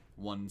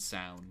one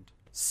sound.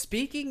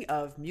 Speaking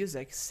of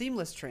music,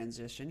 seamless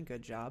transition.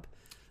 Good job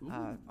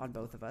on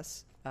both of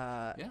us.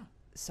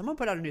 Someone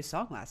put out a new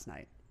song last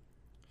night.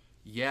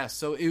 Yeah,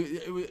 so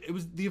it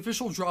was the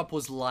official drop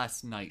was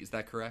last night. Is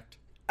that correct?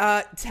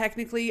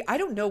 Technically, I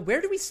don't know.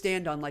 Where do we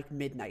stand on like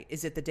midnight?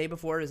 Is it the day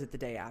before or is it the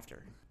day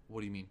after?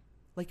 What do you mean?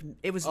 Like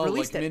it was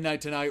released like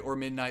midnight tonight or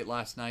midnight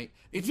last night?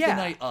 It's the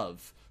night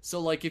of. So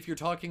like if you're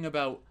talking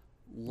about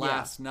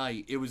last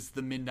night, it was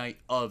the midnight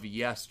of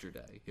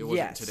yesterday. It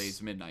wasn't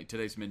today's midnight.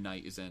 Today's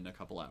midnight is in a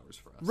couple hours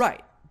for us.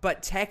 Right.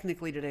 But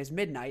technically today's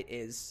midnight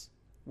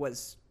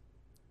was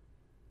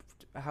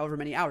however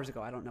many hours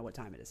ago. I don't know what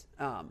time it is.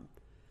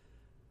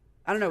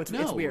 I don't know. It's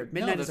weird.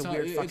 Midnight is a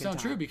weird fucking It's not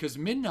time. true because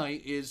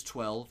midnight is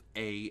 12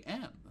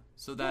 a.m.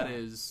 So that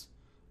is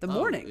the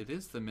morning. It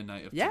is the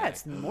midnight of Yeah, today.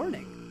 it's the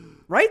morning.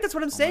 Right? That's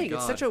what I'm saying.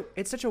 It's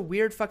God. such a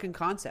weird fucking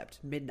concept.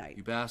 Midnight.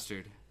 You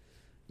bastard.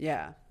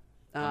 Yeah.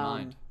 My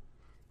mind.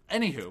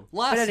 Anywho,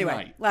 last But anyway,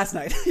 night. last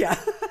night. Yeah.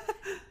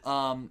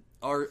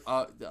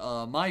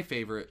 My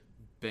favorite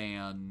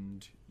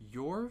band.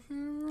 Your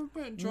favorite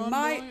band, John?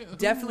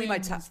 Definitely my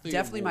top three.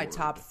 Definitely my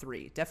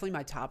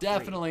top three.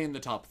 Definitely in the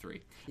top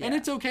three. Yeah. And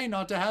it's okay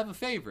not to have a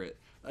favorite.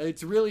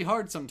 It's really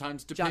hard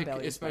sometimes to John pick, Bellion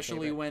is my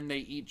especially favorite. when they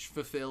each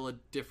fulfill a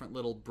different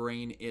little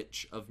brain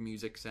itch of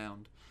music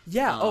sound.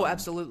 Yeah. Oh,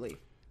 absolutely.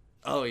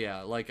 Oh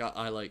yeah, like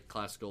I like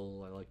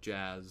classical, I like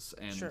jazz,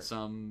 and Sure.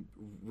 some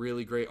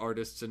really great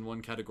artists in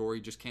one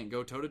category just can't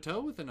go toe to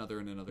toe with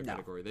another in another No.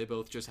 category. They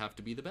both just have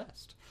to be the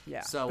best.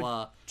 Yeah.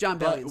 So John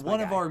Bellion's my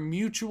one of guy. our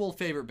mutual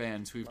favorite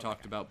bands we've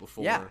talked about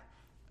before Yeah.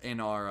 in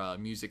our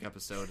music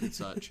episode and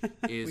such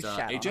is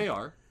shat on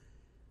AJR.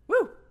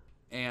 Woo.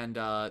 And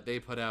they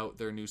put out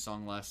their new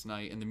song last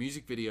night, and the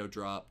music video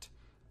dropped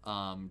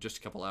just a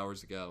couple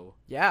hours ago.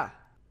 Yeah.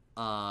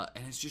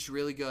 And it's just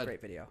really good.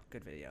 Great video.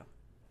 Good video.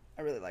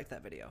 I really like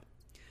that video.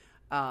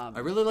 I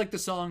really like the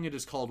song. It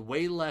is called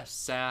Way Less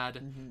Sad.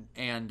 Mm-hmm.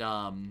 And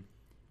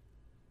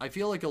I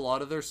feel like a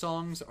lot of their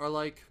songs are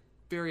like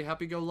very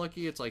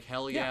happy-go-lucky. It's like,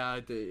 hell yeah,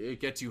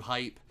 it gets you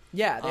hype.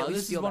 Yeah, they at least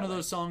this is feel one that of way.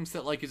 those songs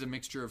that like is a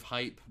mixture of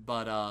hype,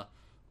 but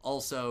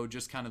also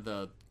just kind of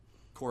the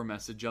core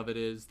message of it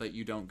is that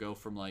you don't go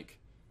from like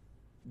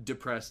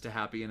depressed to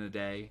happy in a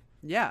day.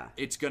 Yeah.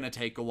 It's gonna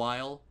take a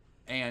while,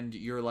 and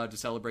you're allowed to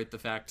celebrate the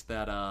fact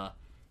that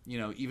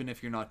even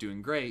if you're not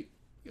doing great,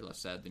 you're less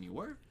sad than you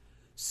were.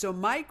 So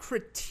my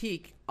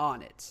critique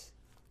on it,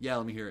 Yeah,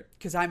 let me hear it.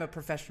 because I'm a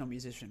professional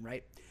musician,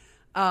 right?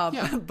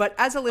 Yeah. But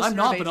as a listener I'm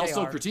not, of but I'll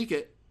still AJR, critique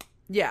it.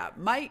 yeah,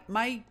 my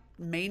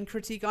main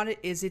critique on it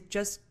is it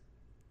just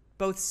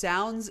both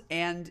sounds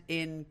and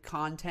in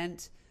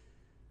content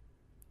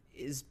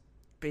is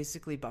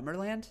basically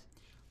Bummerland.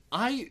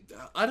 I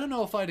don't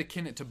know if I'd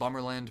akin it to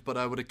Bummerland, but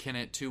I would akin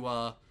it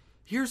to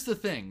here's the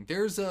thing.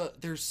 There's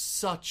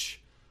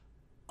such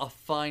a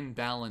fine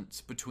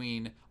balance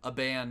between a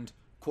band,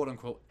 quote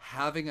unquote,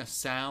 having a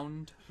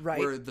sound Right.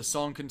 where the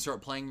song can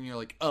start playing and you're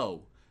like,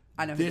 oh,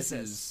 I know who this this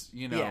is,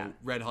 Yeah.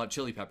 Red Hot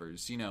Chili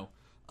Peppers, and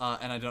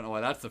I don't know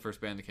why that's the first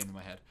band that came to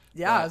my head.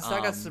 Yeah, But,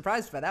 I got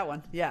surprised by that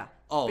one. Yeah.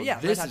 Oh, But yeah,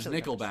 this Red Hot is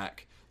Chili Nickelback.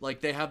 Peppers.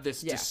 Like, they have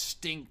this Yeah.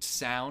 distinct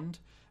sound,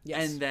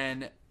 Yes. and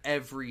then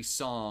every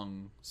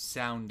song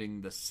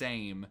sounding the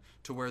same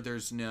to where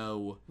there's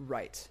no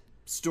Right.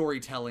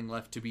 storytelling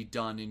left to be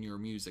done in your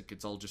music.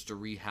 It's all just a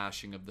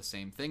rehashing of the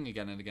same thing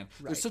again and again.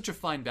 Right. There's such a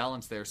fine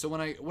balance there. So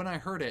when I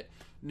heard it,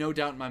 no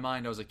doubt in my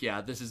mind, I was like, yeah,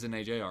 this is an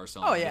AJR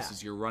song. Oh, yeah. This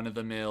is your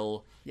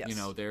run-of-the-mill, Yes.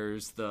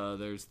 there's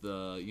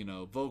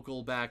the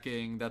vocal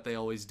backing that they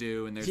always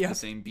do, and there's Yep. the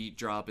same beat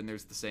drop, and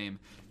there's the same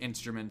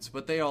instruments,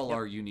 but they all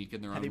are unique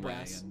in their Heavy own way.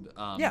 brass. And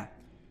Yeah.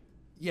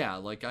 yeah,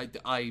 like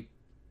I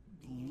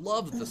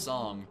love the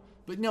song,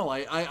 but no,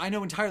 I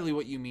know entirely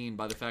what you mean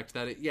by the fact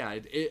that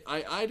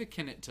I'd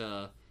akin it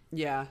to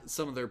Yeah.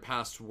 some of their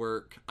past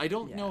work. I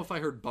don't know if I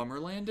heard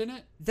Bummerland in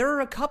it. There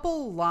are a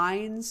couple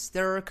lines,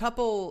 there are a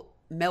couple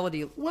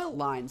melody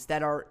lines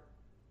that are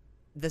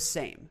the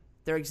same.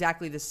 They're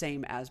exactly the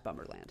same as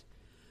Bummerland.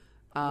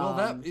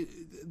 Well,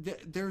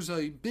 there's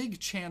a big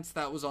chance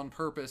that was on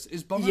purpose.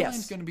 Is Bummerland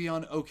Yes. going to be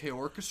on OK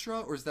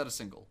Orchestra, or is that a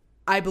single?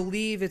 I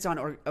believe it's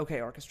on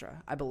OK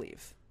Orchestra. I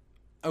believe.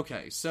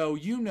 Okay, so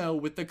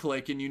with the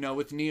Click and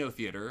with Neo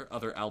Theater,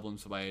 other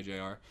albums by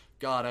AJR.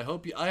 God, I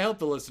hope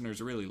the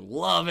listeners really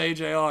love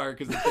AJR,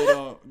 because if they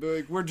don't, they're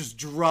like, we're just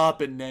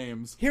dropping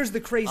names. Here's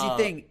the crazy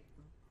thing.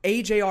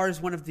 AJR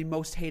is one of the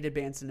most hated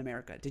bands in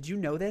America. Did you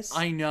know this?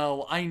 I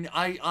know.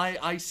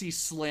 I see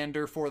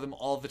slander for them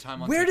all the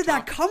time on Where did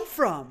that TikTok, come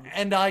from?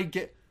 and I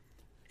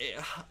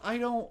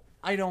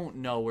don't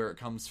know where it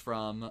comes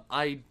from.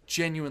 I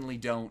genuinely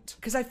don't.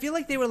 Because I feel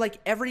like they were like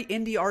every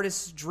indie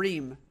artist's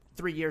dream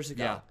 3 years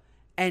ago. Yeah.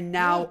 And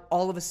now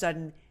all of a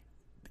sudden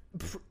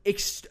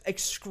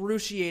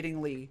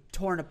excruciatingly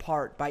torn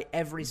apart by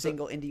every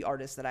single indie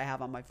artist that I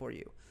have on my For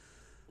You.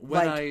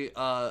 When Like,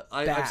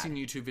 I've bad. seen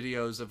YouTube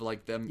videos of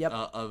like them Yep.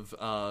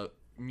 of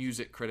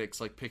music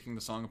critics like picking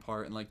the song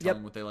apart and like telling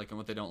Yep. what they like and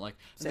what they don't like,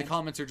 and Same. the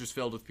comments are just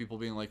filled with people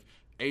being like,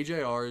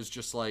 AJR is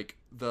just like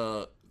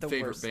the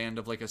favorite worst. band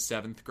of like a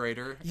 7th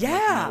grader. And,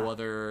 Yeah. like,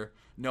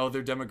 no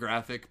other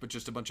demographic, but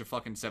just a bunch of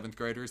fucking 7th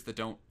graders that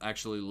don't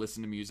actually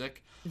listen to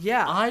music.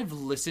 Yeah. I've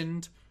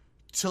listened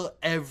to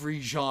every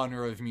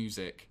genre of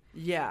music.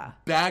 Yeah.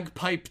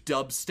 Bagpipe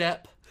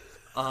dubstep,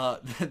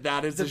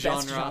 that is The a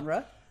best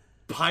genre.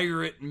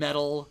 Pirate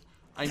metal.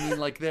 I mean,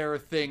 like, there are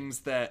things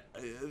that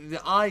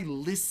I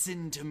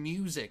listen to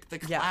music, the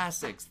Yeah.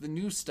 classics, the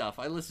new stuff.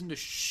 I listen to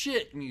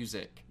shit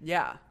music.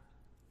 Yeah.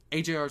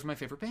 AJR is my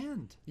favorite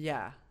band.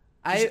 Yeah.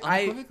 Just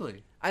I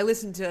unequivocally.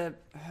 listen to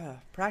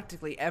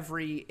practically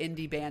every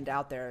indie band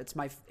out there. It's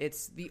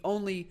the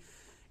only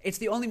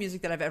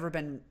music that I've ever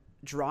been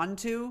drawn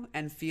to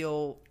and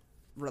feel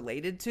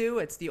related to.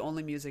 It's the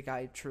only music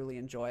I truly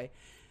enjoy.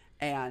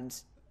 And,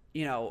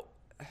 you know,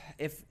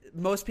 if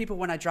most people,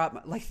 when I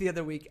drop, like the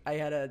other week, I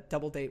had a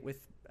double date with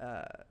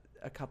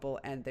a couple,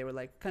 and they were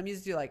like, what kind of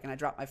music do you like? And I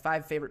dropped my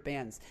 5 favorite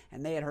bands,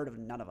 and they had heard of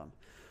none of them,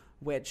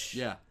 which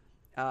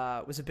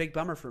was a big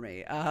bummer for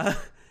me.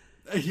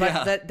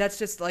 But that's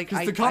just like...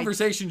 Because the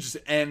conversation just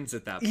ends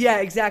at that point. Yeah,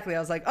 exactly. I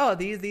was like, oh,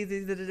 these,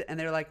 and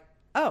they're like,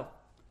 oh.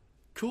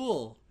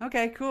 Cool.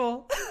 Okay,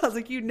 cool. I was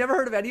like, you never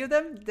heard of any of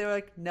them? They're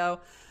like,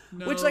 no.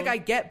 Which, like, I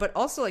get, but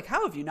also, like,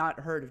 how have you not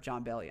heard of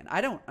Jon Bellion? I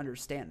don't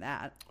understand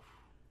that.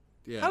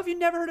 Yeah. How have you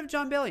never heard of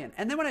Jon Bellion?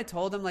 And then when I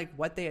told them, like,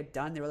 what they had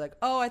done, they were like,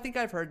 oh, I think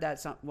I've heard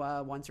that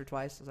once or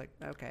twice. I was like,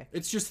 okay.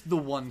 It's just the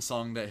one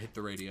song that hit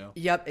the radio.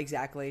 Yep,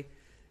 exactly.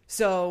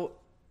 So,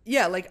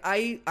 yeah, like,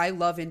 I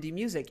love indie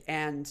music,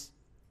 and,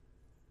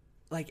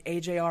 like,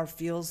 AJR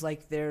feels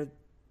like they're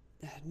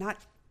not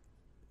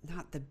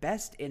the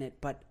best in it,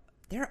 but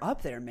they're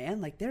up there, man.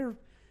 Like,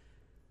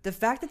 the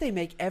fact that they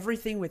make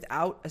everything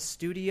without a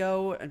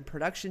studio and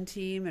production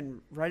team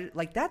and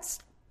like, that's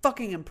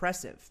fucking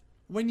impressive.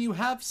 When you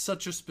have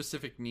such a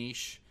specific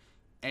niche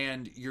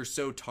and you're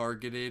so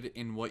targeted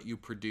in what you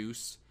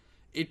produce,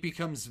 it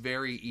becomes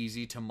very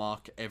easy to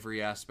mock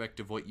every aspect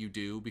of what you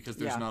do because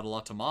there's not a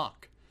lot to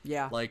mock.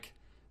 Yeah. Like,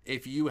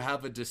 if you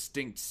have a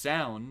distinct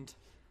sound,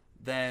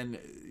 then,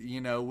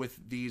 you know, with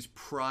these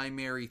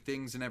primary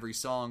things in every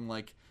song,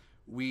 like,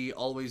 we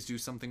always do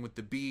something with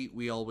the beat,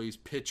 we always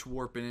pitch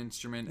warp an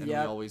instrument, and we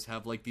always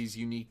have, like, these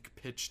unique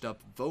pitched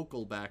up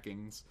vocal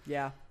backings.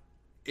 Yeah.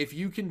 If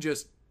you can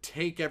just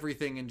take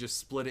everything and just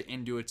split it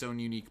into its own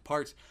unique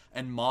parts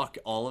and mock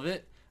all of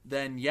it,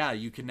 then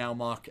you can now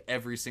mock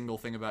every single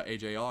thing about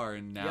AJR,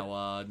 and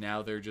now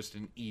now they're just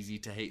an easy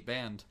to hate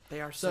band.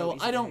 They are so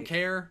easy I to don't hate.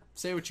 care.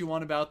 Say what you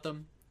want about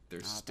them.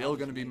 They're still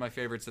going to be my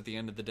favorites at the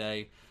end of the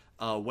day.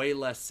 Way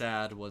Less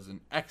Sad was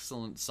an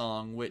excellent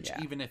song, which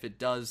even if it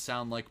does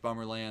sound like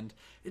Bummerland,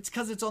 it's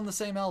because it's on the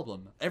same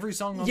album. Every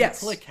song on the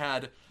Click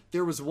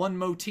there was one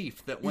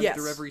motif that went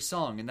through every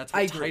song, and that's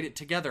what tied it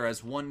together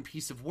as one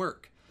piece of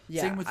work.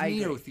 Yeah, same with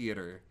Neo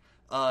Theater.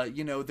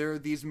 You know, there are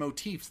these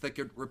motifs that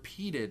get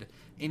repeated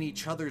in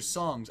each other's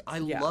songs. I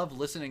love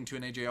listening to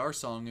an AJR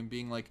song and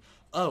being like,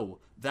 oh,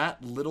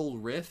 that little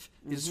riff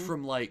is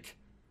from, like,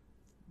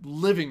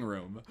 Living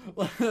Room.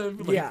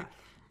 like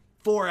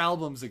 4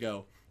 albums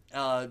ago.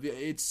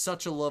 It's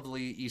such a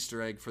lovely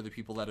Easter egg for the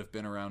people that have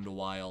been around a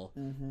while.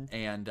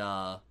 And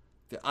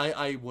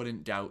I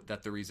wouldn't doubt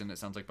that the reason it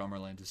sounds like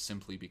Bummerland is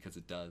simply because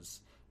it does.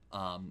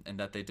 And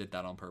that they did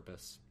that on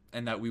purpose.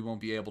 And that we won't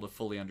be able to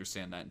fully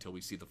understand that until we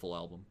see the full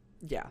album.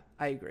 Yeah,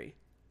 I agree.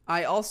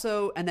 I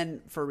also, and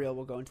then for real,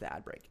 we'll go into the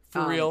ad break.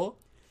 For real?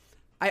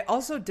 I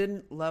also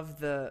didn't love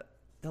the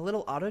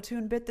little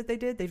auto-tune bit that they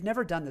did. They've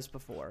never done this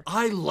before.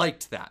 I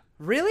liked that.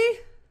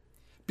 Really?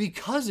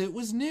 Because it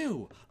was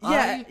new.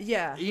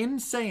 Yeah. In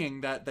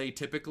saying that they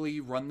typically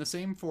run the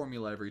same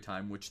formula every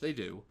time, which they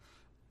do,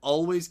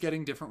 always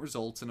getting different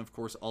results, and of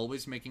course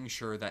always making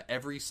sure that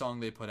every song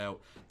they put out,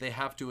 they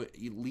have to at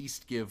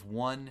least give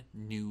one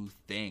new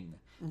thing.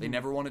 They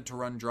never wanted to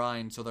run dry,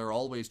 and so they're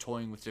always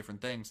toying with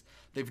different things.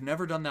 They've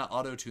never done that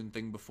auto-tune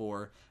thing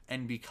before,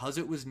 and because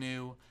it was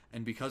new,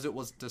 and because it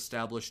wasn't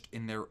established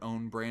in their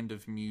own brand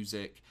of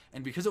music,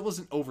 and because it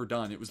wasn't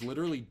overdone, it was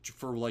literally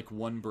for like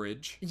one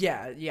bridge.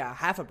 Yeah,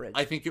 half a bridge.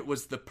 I think it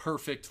was the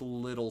perfect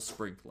little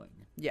sprinkling.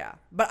 Yeah,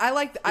 but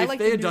if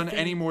they had done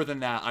any more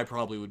than that, I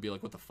probably would be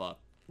like, what the fuck?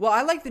 Well,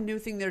 I like the new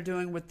thing they're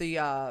doing with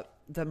the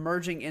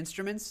merging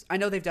instruments. I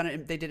know they've done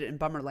it. They did it in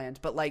Bummerland,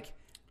 but like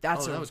that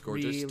was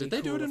gorgeous. Really did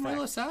they do it in effect. Way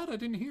Less Sad? I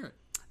didn't hear it.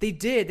 They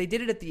did. They did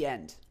it at the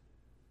end.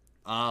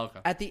 Ah, okay.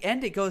 At the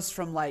end, it goes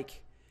from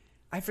like,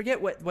 I forget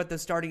what the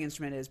starting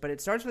instrument is, but it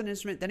starts with an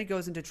instrument, then it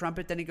goes into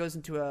trumpet, then it goes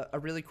into a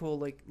really cool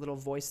like little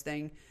voice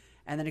thing,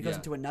 and then it goes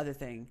into another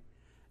thing.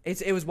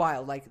 It was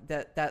wild. Like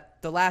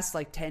that the last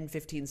like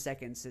 10-15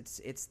 seconds,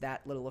 it's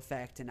that little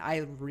effect, and I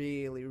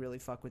really, really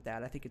fuck with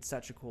that. I think it's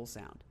such a cool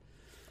sound.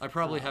 I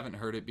probably haven't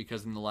heard it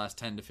because in the last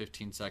 10 to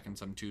 15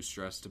 seconds, I'm too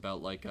stressed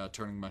about like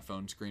turning my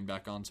phone screen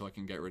back on so I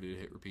can get ready to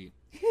hit repeat.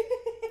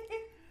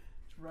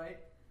 Right.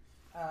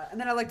 And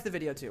then I liked the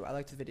video too. I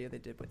liked the video they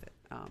did with it.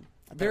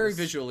 Very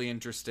visually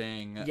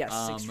interesting.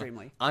 Yes,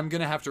 extremely. I'm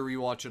going to have to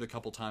rewatch it a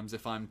couple times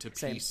if I'm to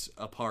piece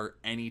apart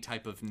any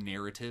type of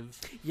narrative.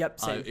 Yep,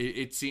 same.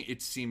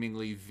 It's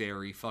seemingly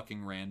very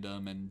fucking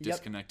random and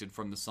disconnected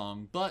from the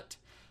song, but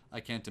I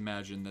can't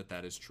imagine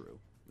that is true,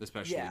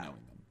 especially knowing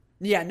them.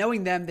 Yeah,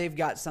 knowing them, they've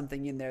got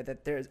something in there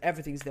that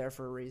everything's there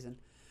for a reason.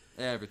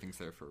 Everything's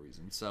there for a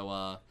reason.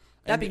 So,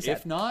 that being said,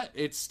 if not,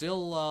 it's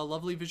still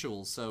lovely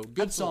visuals. So,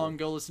 good song.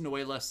 Go listen to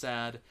Way Less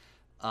Sad.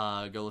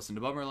 Go listen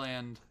to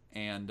Bummerland.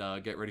 And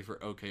get ready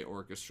for OK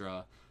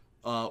Orchestra.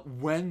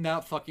 When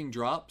that fucking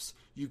drops,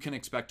 you can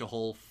expect a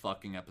whole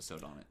fucking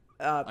episode on it.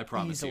 I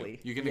promise easily.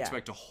 you. You can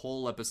expect a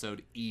whole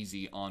episode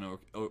easy on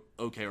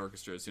OK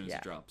Orchestra as soon as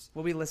it drops.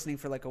 We'll be listening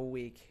for like a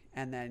week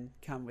and then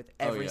come with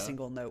every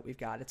single note we've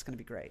got. It's going to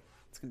be great.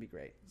 It's going to be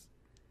great.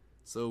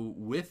 So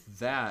with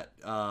that,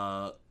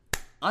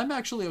 I'm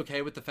actually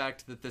okay with the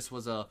fact that this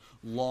was a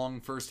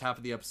long first half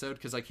of the episode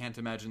because I can't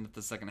imagine that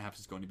the second half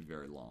is going to be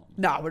very long.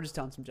 No, we're just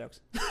telling some jokes.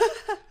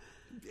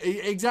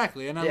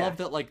 Exactly, and I Yeah. love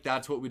that, like,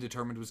 that's what we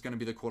determined was going to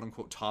be the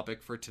quote-unquote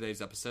topic for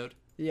today's episode.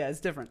 Yeah, it's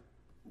different.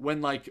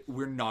 When, like,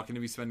 we're not going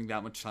to be spending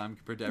that much time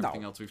compared to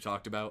everything No. else we've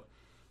talked about.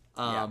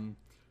 Yeah.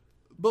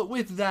 But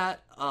with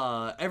that,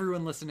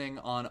 everyone listening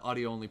on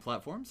audio-only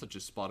platforms such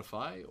as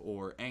Spotify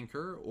or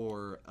Anchor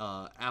or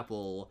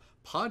Apple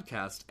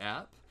Podcast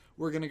app,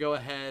 we're going to go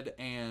ahead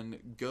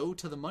and go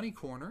to the Money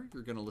Corner.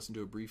 You're going to listen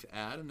to a brief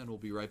ad, and then we'll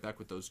be right back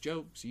with those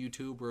jokes.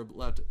 YouTube, we're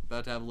about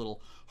to have a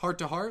little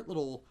heart-to-heart,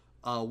 little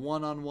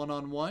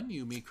one-on-one-on-one,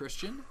 you, me,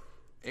 Christian.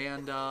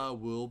 And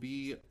we'll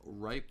be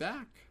right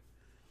back.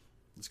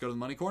 Let's go to the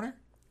Money Corner.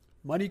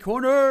 Money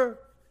Corner!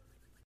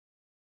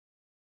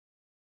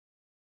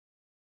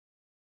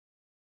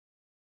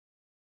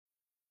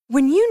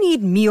 When you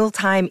need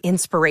mealtime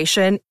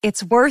inspiration,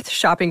 it's worth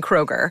shopping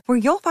Kroger, where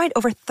you'll find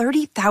over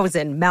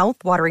 30,000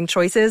 mouth-watering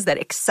choices that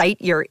excite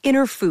your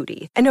inner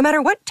foodie. And no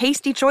matter what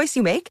tasty choice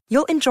you make,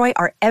 you'll enjoy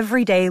our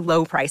everyday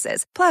low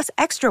prices, plus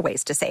extra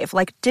ways to save,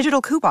 like digital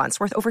coupons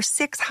worth over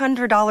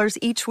 $600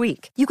 each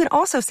week. You can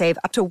also save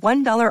up to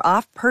 $1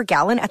 off per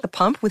gallon at the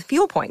pump with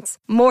fuel points.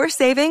 More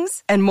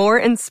savings and more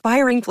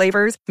inspiring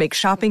flavors make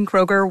shopping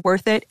Kroger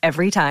worth it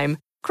every time.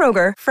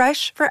 Kroger,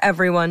 fresh for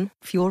everyone.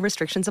 Fuel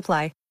restrictions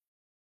apply.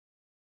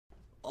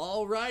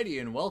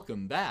 Alrighty, and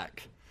welcome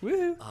back.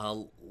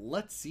 Woohoo!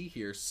 Let's see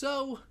here.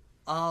 So,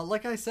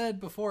 like I said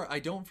before, I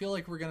don't feel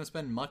like we're going to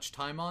spend much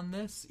time on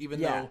this, even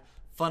Yeah. though,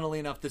 funnily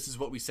enough, this is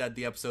what we said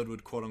the episode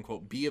would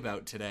quote-unquote be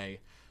about today.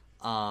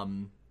 But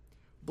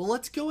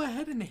let's go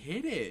ahead and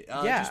hit it.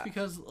 Yeah. Just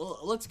because,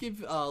 let's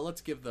give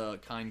the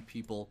kind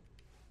people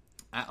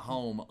at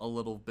home a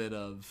little bit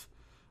of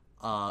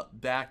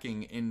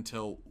backing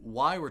into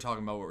why we're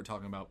talking about what we're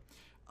talking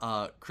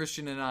about.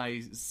 Christian and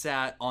I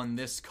sat on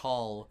this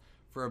call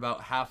for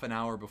about half an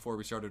hour before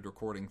we started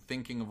recording,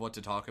 thinking of what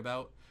to talk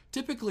about.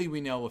 Typically,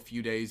 we know a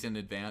few days in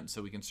advance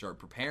so we can start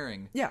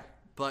preparing. Yeah.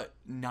 But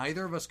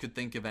neither of us could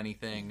think of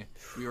anything.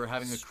 We were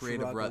having a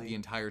creative rut Struggling. the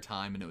entire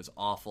time, and it was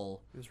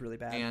awful. It was really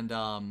bad. And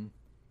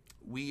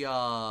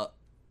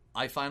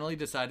I finally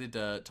decided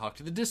to talk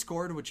to the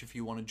Discord, which if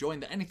you want to join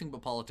the Anything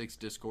But Politics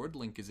Discord,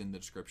 link is in the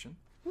description.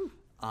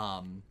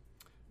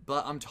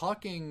 But I'm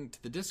talking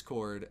to the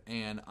Discord,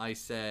 and I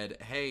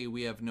said, hey,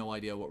 we have no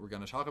idea what we're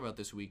going to talk about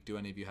this week. Do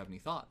any of you have any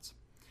thoughts?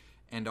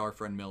 And our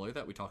friend Miller,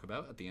 that we talk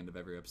about at the end of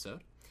every episode,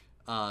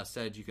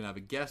 said you can have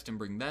a guest and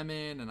bring them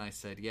in. And I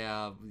said,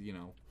 yeah,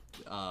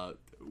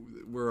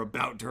 we're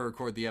about to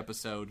record the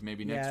episode,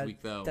 maybe next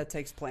week, though. That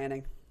takes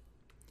planning.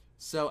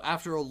 So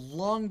after a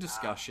long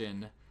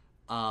discussion,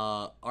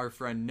 our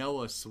friend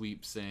Noah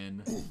sweeps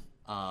in,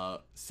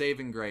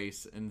 saving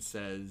grace, and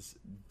says,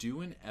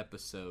 do an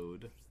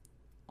episode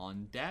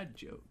on dad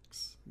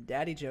jokes.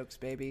 Daddy jokes,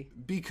 baby.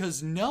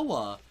 Because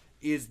Noah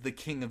is the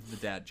king of the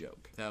dad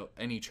joke without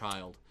any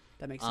child.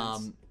 That makes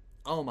sense.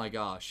 Oh my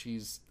gosh,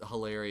 he's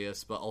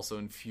hilarious but also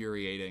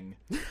infuriating.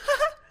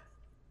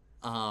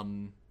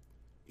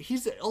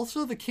 He's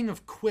also the king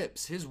of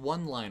quips. His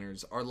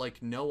one-liners are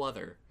like no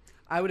other.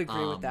 I would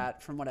agree with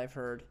that from what I've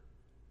heard,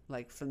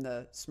 like from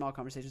the small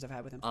conversations I've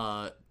had with him.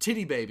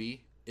 Titty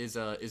Baby is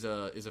a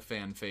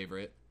fan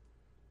favorite.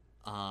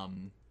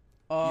 You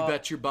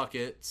bet your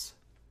buckets.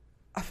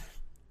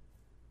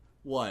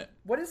 What?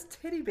 What is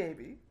titty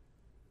baby?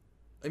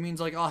 It means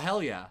like, oh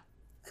hell yeah.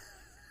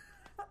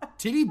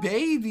 Titty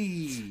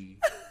Baby.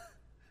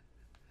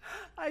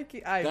 I've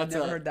That's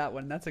never heard that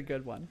one. That's a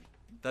good one.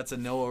 That's a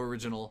Noah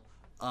original.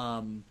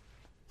 And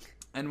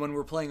when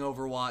we're playing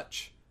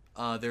Overwatch,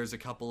 there's a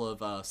couple of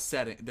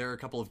there are a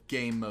couple of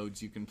game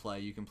modes you can play.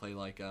 You can play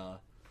like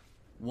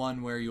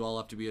one where you all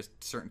have to be a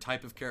certain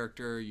type of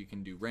character. You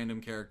can do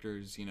random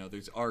characters. You know,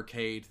 there's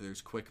arcade,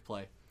 there's quick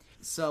play.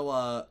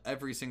 So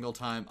every single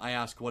time I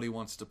ask what he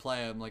wants to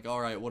play, I'm like,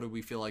 all right, what do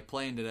we feel like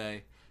playing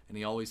today? And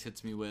he always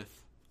hits me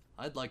with,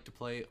 I'd like to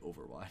play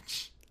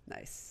Overwatch.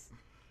 Nice.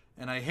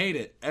 And I hate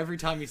it every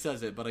time he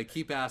says it, but I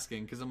keep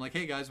asking because I'm like,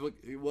 hey guys, what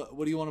do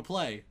you want to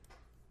play?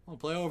 I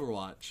want to play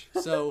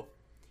Overwatch. So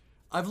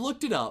I've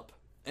looked it up,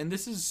 and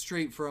this is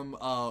straight from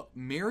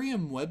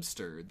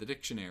Merriam-Webster, the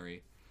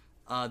dictionary.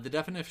 The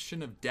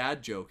definition of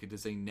dad joke, it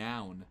is a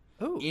noun.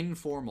 Ooh.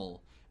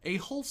 Informal. A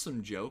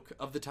wholesome joke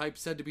of the type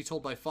said to be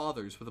told by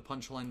fathers with a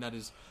punchline that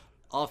is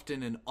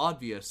often an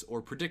obvious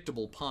or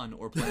predictable pun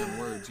or play on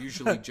words,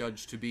 usually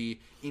judged to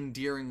be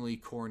endearingly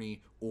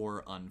corny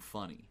or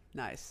unfunny.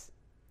 Nice.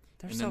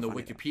 They're And so then the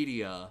funny, though.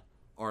 Wikipedia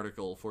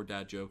article for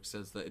dad joke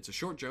says that it's a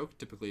short joke,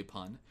 typically a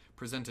pun,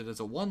 presented as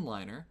a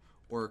one-liner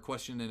or a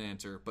question and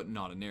answer, but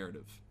not a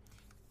narrative.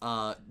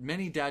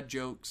 Many dad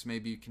jokes may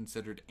be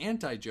considered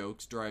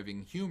anti-jokes,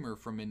 deriving humor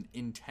from an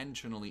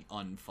intentionally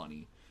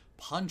unfunny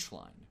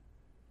punchline.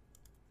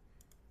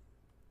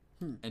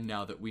 And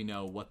now that we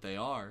know what they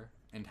are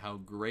and how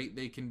great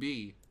they can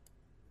be,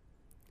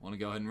 want to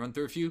go ahead and run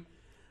through a few?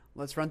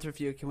 Let's run through a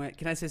few.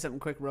 Can I say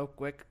something real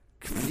quick?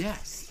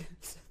 Yes.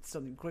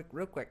 Something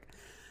real quick.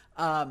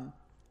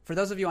 For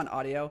those of you on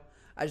audio,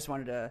 I just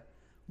wanted to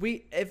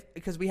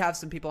because we have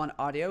some people on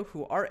audio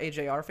who are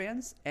AJR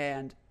fans,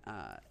 and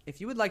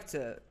if you would like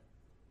to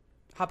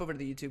hop over to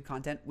the YouTube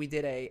content, we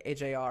did a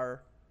AJR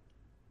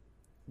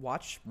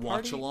watch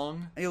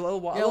along. A little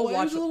It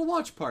was a little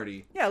watch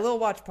party. Yeah, a little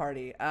watch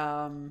party.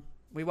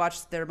 We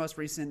watched their most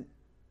recent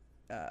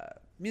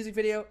music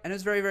video, and it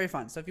was very, very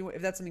fun. So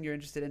if that's something you're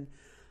interested in,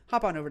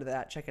 hop on over to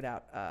that, check it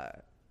out.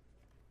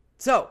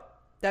 So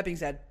that being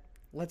said,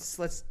 let's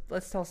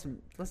tell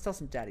some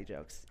daddy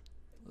jokes.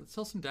 Let's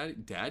tell some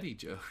daddy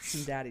jokes.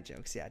 Some daddy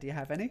jokes, yeah. Do you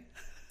have any?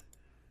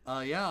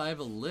 Yeah, I have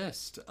a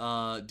list.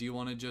 Do you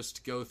want to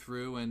just go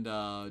through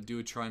and do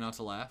a try not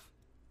to laugh?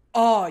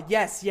 Oh,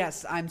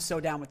 yes. I'm so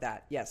down with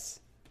that. Yes.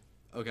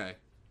 Okay.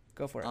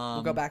 Go for it.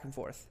 We'll go back and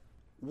forth.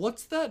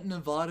 What's that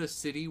Nevada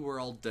city where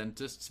all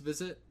dentists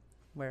visit?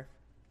 Where?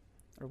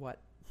 Or what?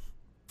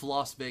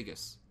 Las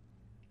Vegas.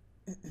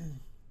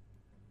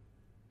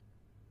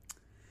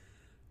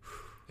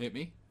 Hit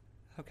me.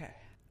 Okay.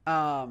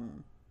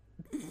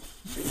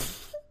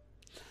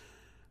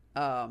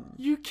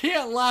 You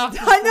can't laugh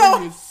before I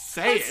know. you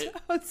say it.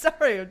 I'm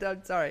sorry.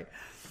 I'm sorry.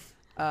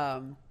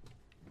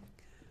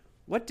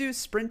 What do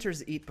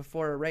sprinters eat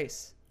before a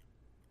race?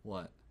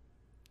 What?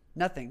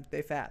 Nothing.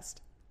 They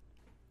fast.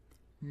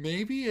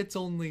 Maybe it's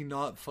only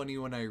not funny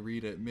when I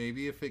read it.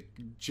 Maybe if it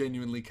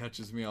genuinely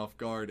catches me off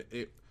guard,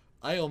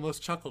 I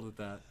almost chuckled at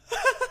that.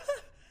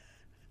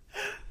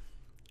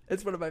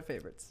 It's one of my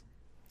favorites.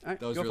 All right,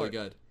 That was go really for it.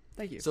 good.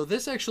 Thank you. So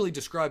this actually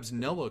describes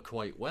Noah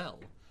quite well.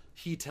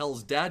 He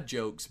tells dad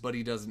jokes, but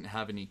he doesn't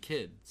have any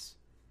kids.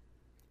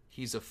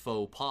 He's a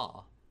faux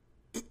pas.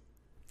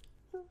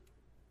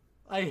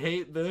 I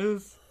hate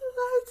this.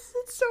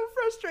 It's so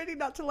frustrating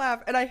not to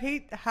laugh, and I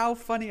hate how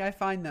funny I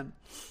find them.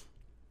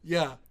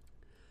 Yeah.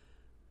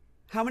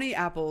 How many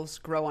apples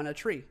grow on a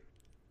tree?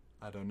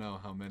 I don't know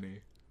how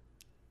many.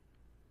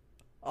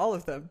 All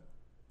of them.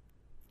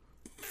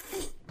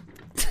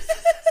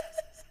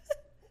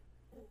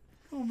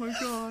 Oh my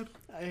god.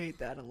 I hate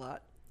that a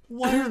lot.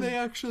 Why are they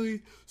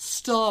actually...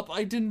 Stop.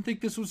 I didn't think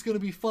this was going to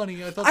be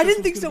funny. I thought I this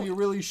didn't was think going to so.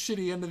 be a really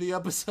shitty end of the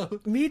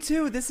episode. Me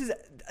too.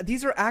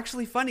 These are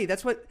actually funny.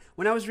 That's what,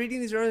 when I was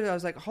reading these earlier, I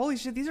was like, holy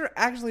shit, these are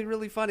actually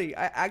really funny.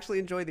 I actually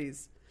enjoy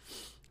these.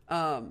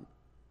 All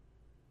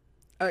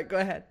right, go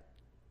ahead.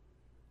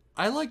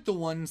 I like the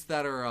ones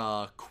that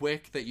are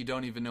quick, that you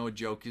don't even know a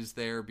joke is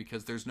there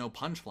because there's no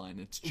punchline.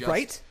 It's just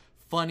Right?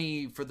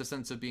 funny for the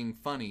sense of being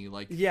funny.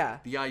 Like Yeah.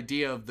 the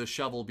idea of the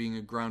shovel being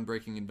a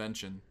groundbreaking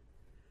invention.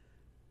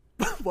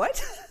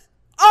 What?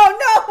 Oh,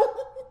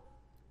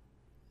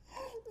 no!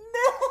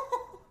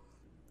 No!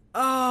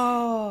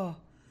 Oh.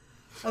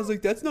 I was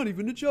like, that's not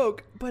even a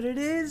joke. But it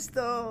is,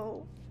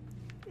 though.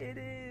 It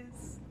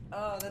is.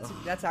 Oh,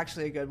 that's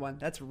actually a good one.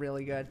 That's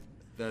really good.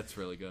 That's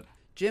really good.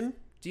 Jim,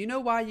 do you know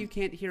why you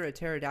can't hear a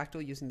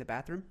pterodactyl using the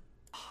bathroom?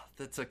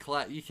 That's a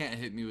you can't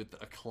hit me with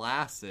a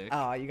classic.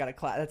 Oh, you got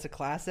that's a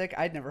classic?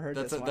 I'd never heard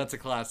this one. That's a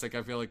classic.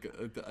 I feel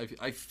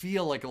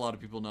like a lot of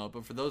people know it,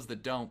 but for those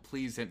that don't,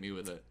 please hit me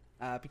with it.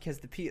 Because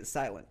the P is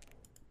silent.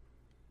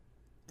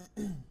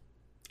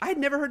 I had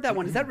never heard that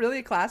one. Is that really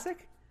a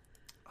classic?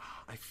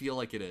 I feel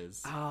like it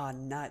is. Oh,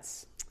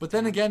 nuts. But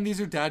then again,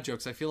 these are dad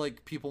jokes. I feel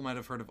like people might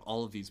have heard of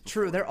all of these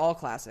before. True, they're all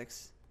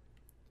classics.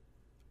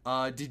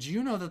 Did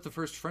you know that the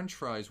first French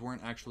fries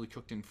weren't actually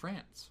cooked in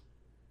France?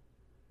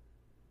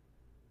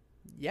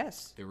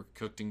 Yes. They were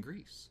cooked in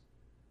Greece.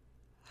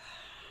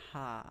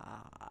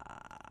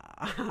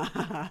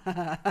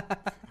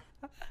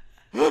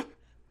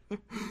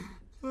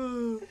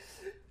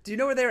 Do you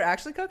know where they were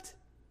actually cooked?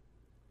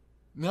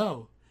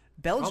 No.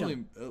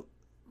 Belgium. Probably,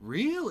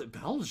 really?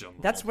 Belgium?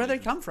 That's where they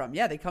come from.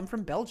 Yeah, they come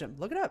from Belgium.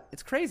 Look it up.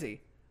 It's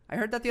crazy. I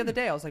heard that the other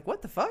day. I was like,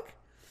 what the fuck?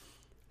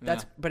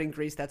 But in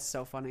Greece, that's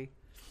so funny.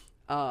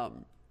 You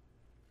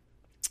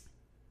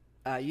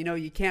know,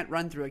 you can't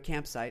run through a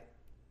campsite.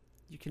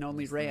 You can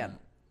only ran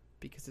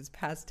because it's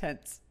past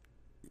tense.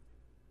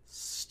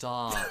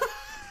 Stop.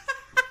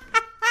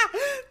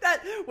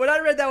 When I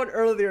read that one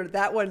earlier,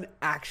 that one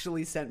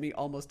actually sent me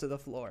almost to the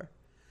floor.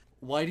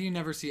 Why do you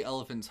never see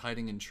elephants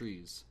hiding in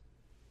trees?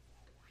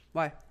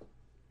 Why?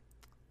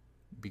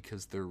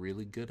 Because they're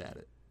really good at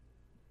it.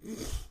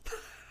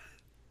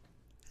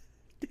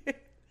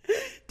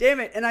 Damn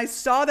it. And I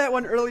saw that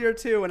one earlier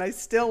too, and I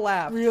still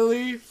laughed.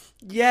 Really?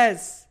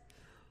 Yes.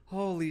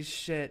 Holy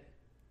shit.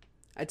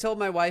 I told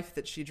my wife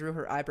that she drew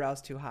her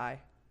eyebrows too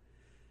high.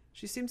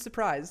 She seemed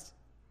surprised.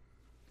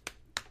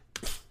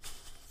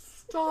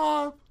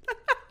 Stop.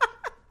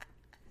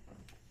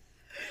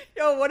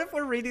 Yo, what if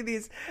we're reading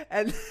these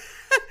and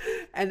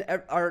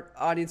our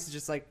audience is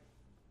just like,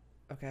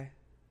 okay.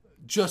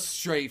 Just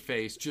straight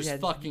face. Just Yeah,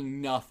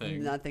 fucking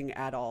nothing. Nothing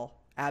at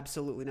all.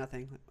 Absolutely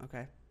nothing.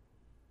 Okay.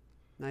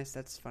 Nice.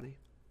 That's funny.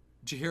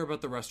 Did you hear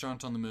about the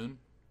restaurant on the moon?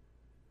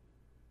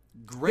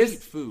 Great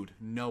food.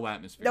 No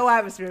atmosphere. No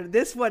atmosphere.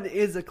 This one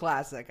is a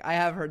classic. I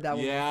have heard that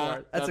one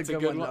before. That's a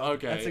good one. Though.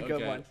 Okay. That's a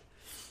good one.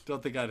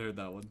 Don't think I'd heard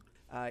that one.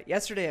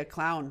 Yesterday, a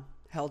clown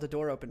held a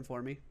door open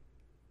for me.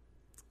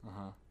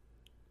 Uh-huh.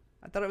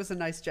 I thought it was a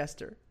nice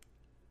gesture.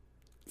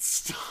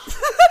 Stop.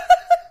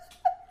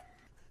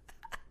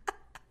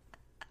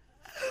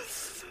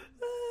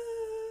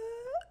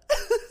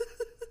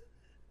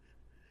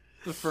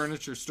 The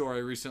furniture store I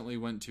recently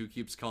went to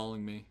keeps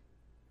calling me.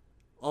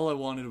 All I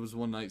wanted was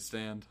one night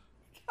stand.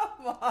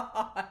 Come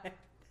on.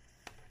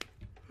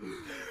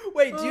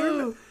 Wait,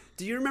 do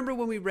you remember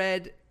when we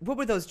read, what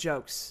were those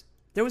jokes?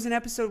 There was an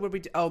episode where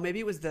maybe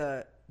it was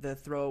the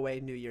throwaway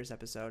New Year's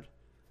episode,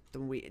 the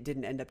one we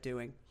didn't end up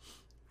doing.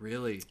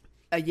 Really?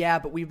 Yeah,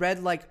 but we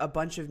read like a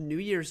bunch of New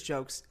Year's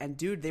jokes, and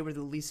dude, they were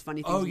the least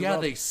funny things in the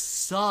world. They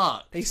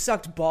suck. They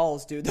sucked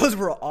balls, dude. Those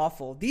were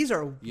awful. These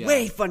are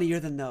way funnier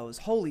than those.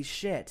 Holy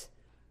shit.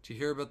 Did you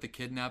hear about the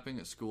kidnapping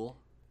at school?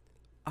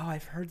 Oh,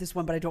 I've heard this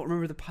one, but I don't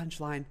remember the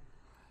punchline.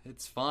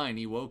 It's fine.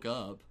 He woke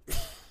up.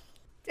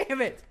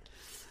 Damn it.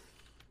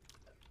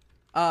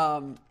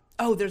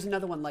 There's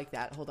another one like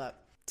that. Hold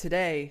up.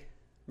 Today,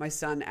 my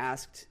son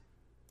asked,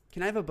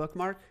 "Can I have a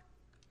bookmark?"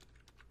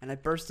 And I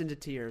burst into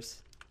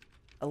tears.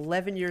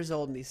 11 years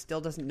old, and he still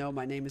doesn't know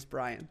my name is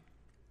Brian.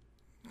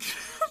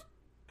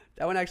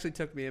 That one actually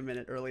took me a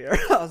minute earlier.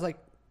 I was like,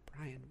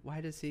 Brian,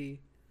 why does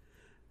he...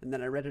 And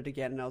then I read it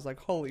again, and I was like,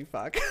 holy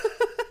fuck.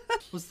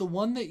 Was the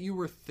one that you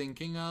were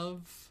thinking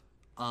of...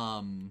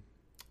 let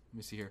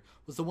me see here.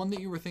 Was the one that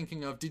you were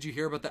thinking of... Did you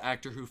hear about the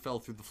actor who fell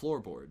through the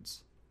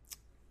floorboards?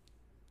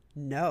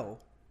 No.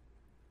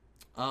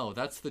 Oh,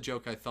 that's the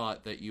joke I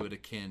thought that you had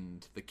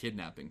akined the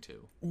kidnapping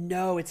to.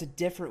 No, it's a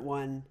different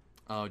one.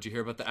 Oh, did you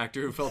hear about the actor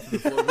who fell through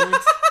the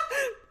floorboards?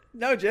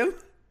 No, Jim.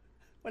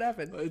 What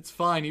happened? It's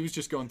fine. He was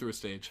just going through a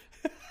stage.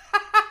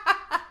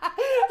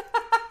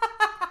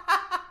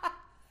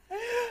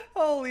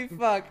 Holy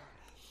fuck.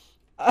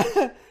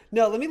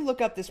 No, let me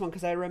look up this one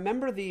because I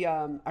remember the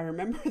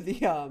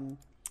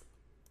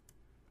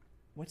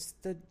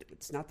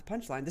it's not the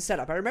punchline, the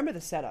setup. I remember the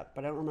setup,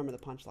 but I don't remember the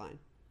punchline.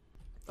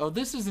 Oh,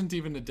 this isn't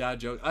even a dad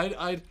joke.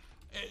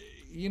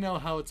 You know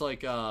how it's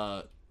like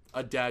a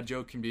dad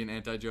joke can be an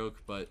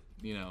anti-joke, but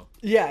you know.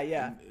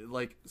 Yeah.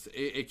 Like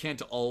it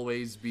can't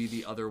always be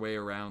the other way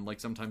around. Like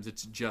sometimes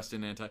it's just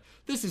an anti.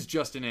 This is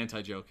just an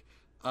anti-joke.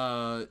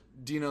 Do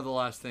you know the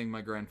last thing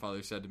my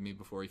grandfather said to me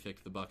before he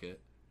kicked the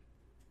bucket?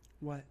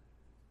 What?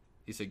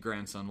 He said,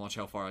 "Grandson, watch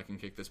how far I can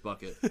kick this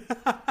bucket."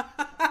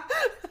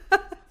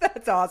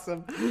 That's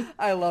awesome.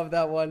 I love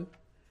that one.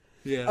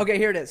 Yeah. Okay,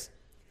 here it is.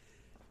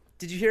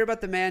 Did you hear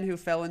about the man who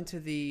fell into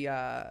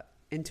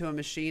a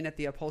machine at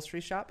the upholstery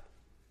shop?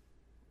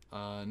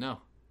 No.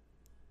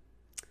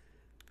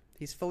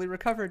 He's fully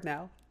recovered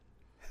now.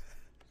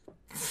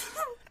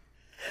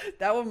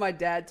 That one my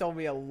dad told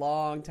me a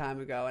long time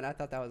ago, and I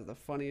thought that was the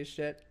funniest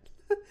shit.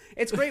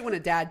 It's great when a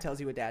dad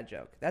tells you a dad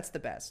joke. That's the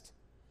best.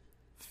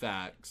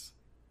 Facts.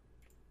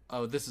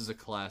 Oh, this is a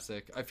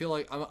classic. I feel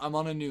like I'm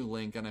on a new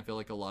link, and I feel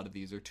like a lot of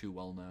these are too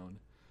well known.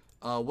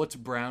 What's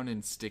brown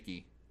and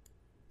sticky?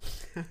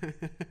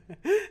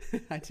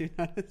 I do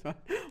know this one.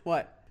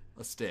 What?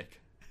 A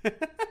stick.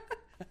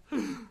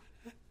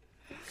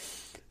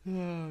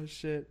 Oh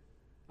shit!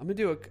 I'm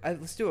gonna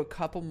let's do a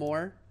couple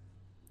more,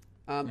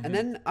 and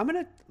then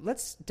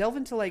let's delve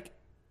into like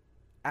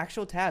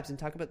actual tabs and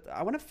talk about.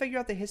 I want to figure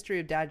out the history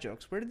of dad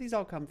jokes. Where did these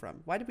all come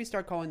from? Why did we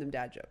start calling them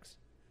dad jokes?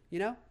 You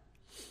know?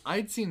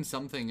 I'd seen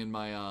something in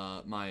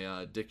my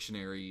my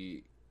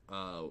dictionary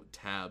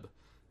tab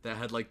that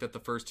had like that the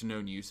first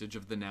known usage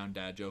of the noun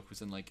dad joke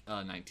was in like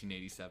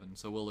 1987.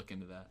 So we'll look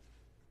into that.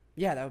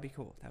 Yeah, that would be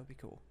cool.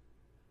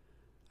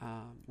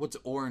 What's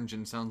orange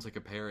and sounds like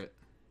a parrot?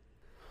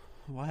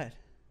 What?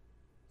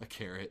 A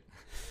carrot.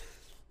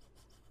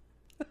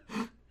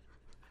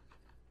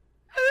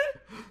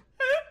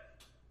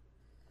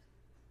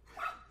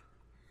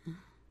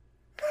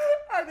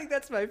 I think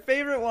that's my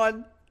favorite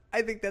one.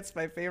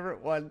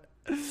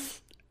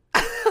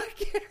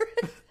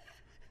 Carrot.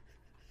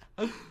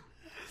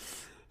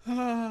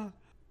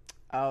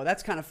 Oh,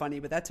 that's kind of funny,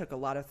 but that took a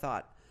lot of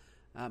thought,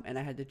 and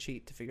I had to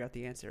cheat to figure out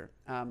the answer.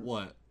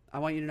 What? I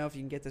want you to know if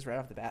you can get this right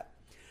off the bat.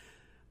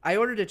 I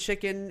ordered a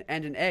chicken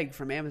and an egg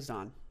from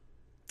Amazon.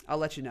 I'll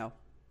let you know.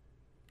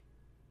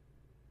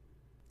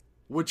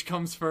 Which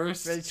comes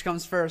first? Which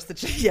comes first? The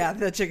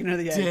chicken or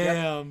the egg.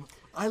 Damn. Yep.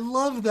 I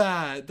love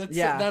that.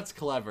 That's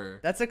clever.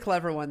 That's a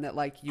clever one that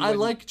like you. I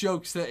like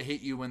jokes that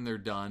hit you when they're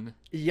done.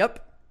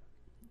 Yep.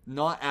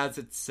 Not as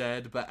it's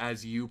said, but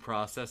as you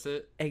process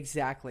it.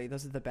 Exactly.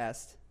 Those are the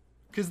best.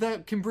 Because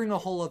that can bring a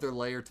whole other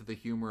layer to the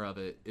humor of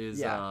it.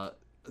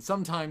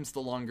 Sometimes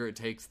the longer it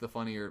takes, the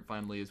funnier it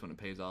finally is when it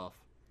pays off.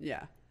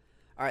 Yeah.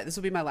 All right, this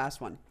will be my last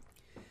one.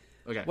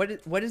 Okay.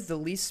 What is the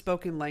least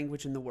spoken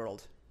language in the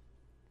world?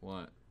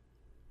 What?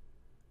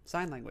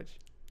 Sign language.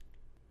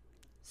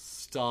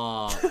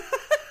 Stop.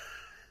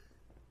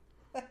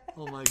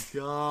 Oh my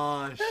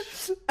gosh.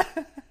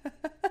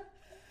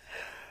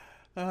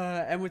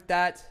 And with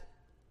that,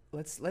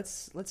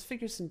 let's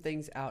figure some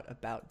things out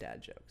about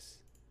dad jokes.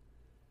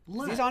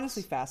 These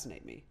honestly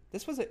fascinate me.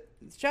 This was a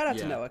shout out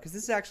to Noah because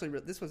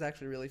this was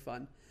actually really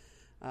fun.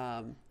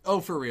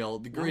 For real,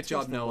 great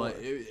job, Noah.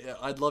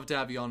 I'd love to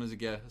have you on as a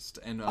guest,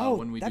 and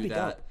when we do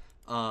that,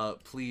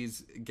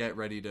 please get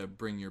ready to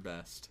bring your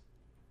best.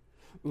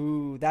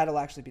 Ooh, that'll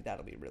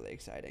be really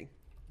exciting.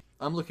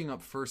 I'm looking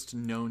up first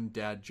known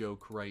dad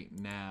joke right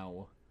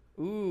now.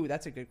 Ooh,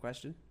 that's a good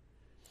question.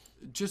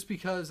 just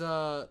because,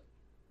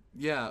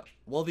 yeah,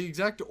 while the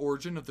exact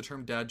origin of the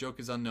term dad joke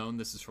is unknown,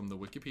 this is from the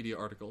Wikipedia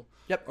article.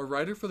 Yep. A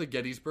writer for the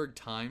Gettysburg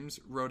Times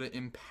wrote an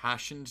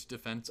impassioned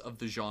defense of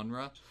the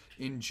genre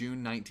in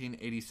June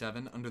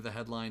 1987 under the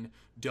headline,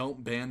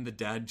 "Don't ban the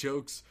dad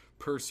jokes,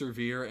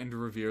 persevere and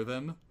revere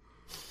them."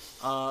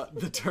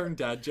 The term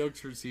dad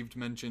jokes received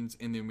mentions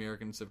in the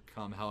American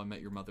sitcom How I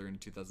Met Your Mother in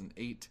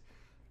 2008.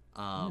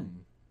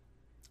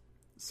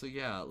 So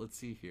yeah, let's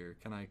see here.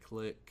 Can I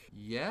click?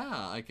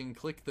 Yeah, I can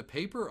click the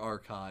paper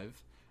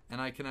archive, and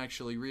I can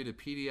actually read a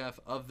PDF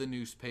of the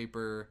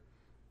newspaper,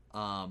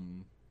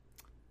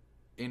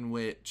 in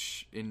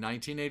which, in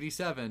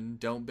 1987,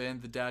 don't ban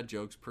the dad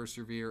jokes,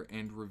 persevere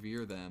and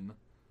revere them.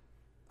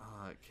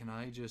 Can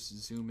I just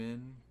zoom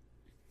in?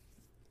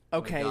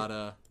 Okay.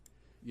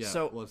 Yeah,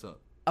 So- what's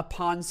up?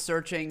 Upon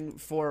searching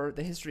for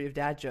the history of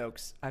dad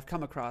jokes, I've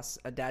come across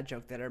a dad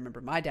joke that I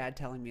remember my dad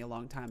telling me a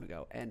long time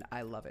ago, and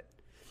I love it.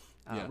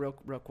 Yeah.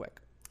 Real quick.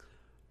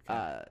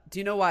 Do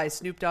you know why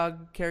Snoop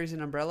Dogg carries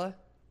an umbrella?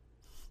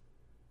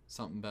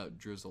 Something about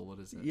drizzle, what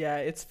is it? Yeah,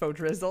 it's faux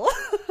drizzle.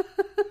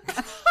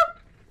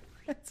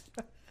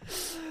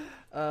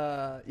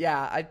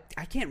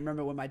 I can't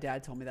remember when my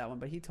dad told me that one,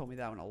 but he told me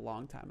that one a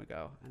long time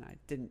ago, and I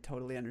didn't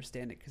totally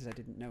understand it because I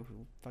didn't know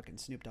who fucking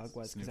Snoop Dogg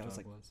was, because I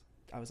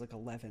was like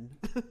 11,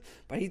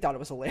 but he thought it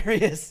was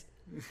hilarious.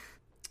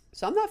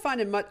 So I'm not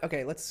finding much.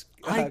 Okay, let's.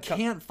 I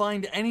can't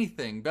find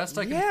anything. Best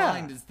I can Yeah.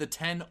 find is the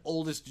 10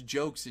 oldest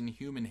jokes in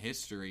human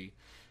history.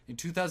 In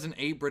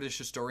 2008, British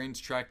historians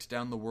tracked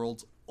down the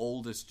world's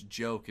oldest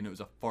joke, and it was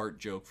a fart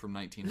joke from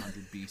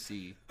 1900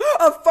 BC.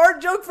 A fart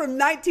joke from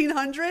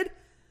 1900?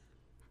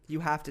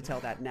 You have to tell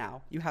that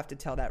now. You have to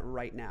tell that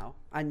right now.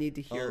 I need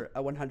to hear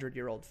a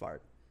 100-year-old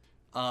fart.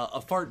 A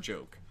fart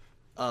joke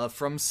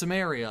from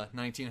Samaria,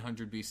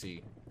 1900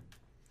 BC.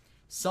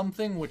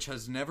 Something which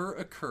has never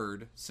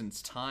occurred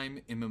since time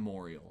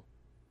immemorial.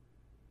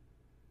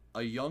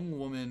 A young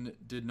woman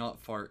did not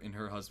fart in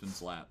her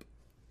husband's lap.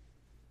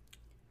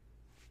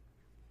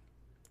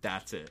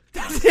 That's it.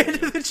 That's the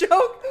end of the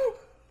joke?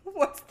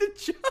 What's the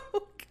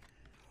joke?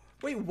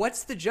 Wait,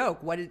 what's the joke?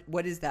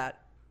 What is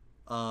that?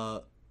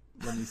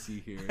 Let me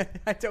see here.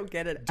 I don't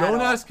get it.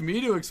 Don't ask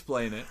me to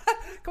explain it.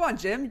 Come on,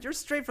 Jim. You're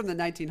straight from the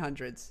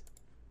 1900s.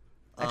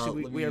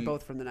 Actually, let we are me-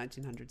 both from the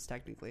 1900s,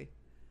 technically.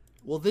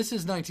 Well, this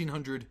is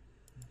 1900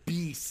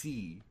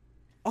 BC.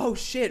 Oh,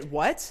 shit.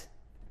 What?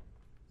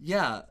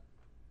 Yeah.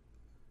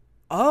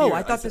 Oh, Here, I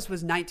I thought said- this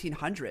was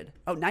 1900.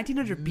 Oh,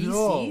 1900 BC?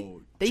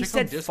 No. They Check on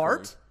said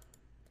Discord. fart?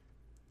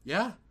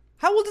 Yeah.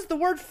 How old is the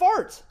word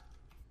fart?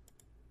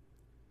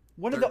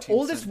 One of the 13th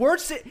oldest century.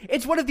 words.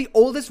 It's one of the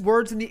oldest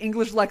words in the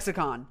English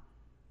lexicon.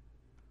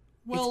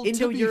 Well, It's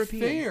to be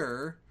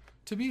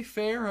Indo-European.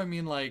 fair, I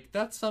mean, like,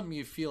 that's something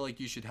you feel like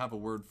you should have a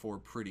word for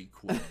pretty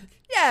quick.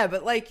 Yeah,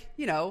 but like,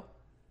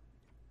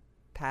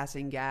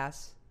 passing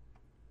gas,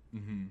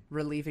 Mm-hmm.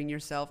 relieving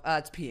yourself.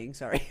 It's peeing.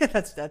 Sorry,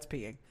 that's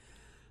peeing.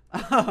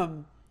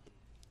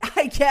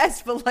 I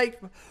guess, but like,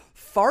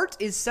 fart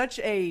is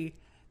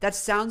that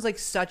sounds like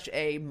such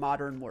a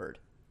modern word.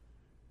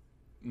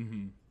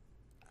 Mm-hmm.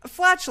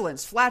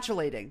 Flatulence,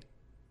 flatulating.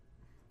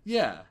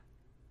 Yeah.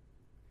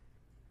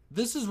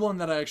 This is one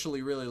that I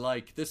actually really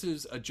like. This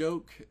is a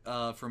joke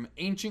from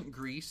ancient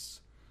Greece,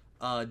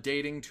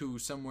 dating to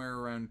somewhere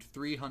around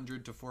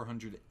 300 to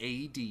 400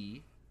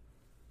 AD.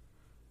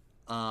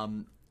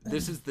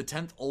 This is the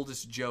 10th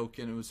oldest joke,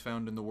 and it was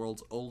found in the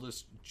world's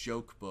oldest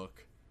joke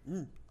book,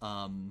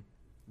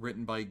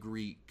 written by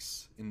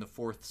Greeks in the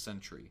 4th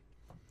century.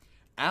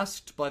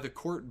 Asked by the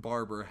court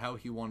barber how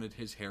he wanted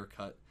his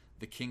haircut,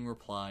 the king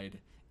replied,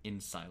 "In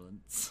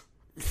silence."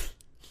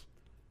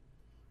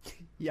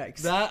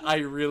 Yikes. That I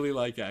really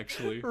like,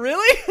 actually.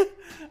 Really?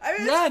 I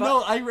mean,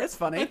 That's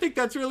funny. I think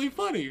that's really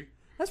funny.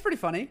 That's pretty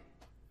funny.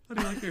 How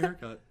do you like your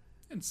haircut?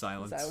 In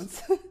silence.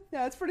 Silence.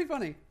 Yeah, it's pretty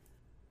funny.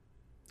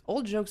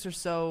 Old jokes are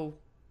so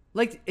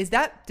like.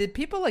 Did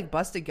people like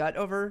bust a gut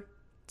over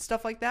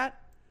stuff like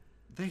that?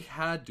 They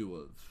had to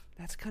have.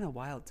 That's kind of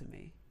wild to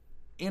me.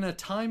 In a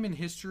time in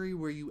history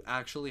where you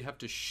actually have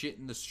to shit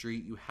in the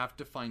street, you have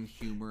to find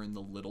humor in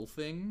the little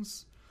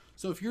things.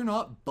 So if you're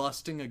not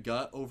busting a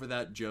gut over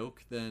that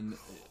joke, then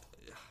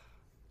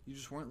you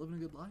just weren't living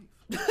a good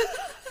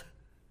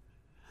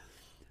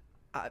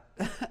life.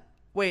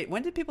 Wait,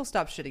 when did people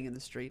stop shitting in the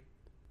street?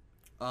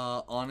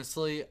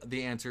 Honestly,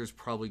 the answer is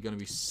probably going to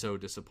be so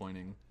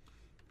disappointing.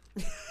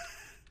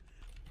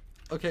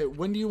 Okay,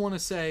 when do you want to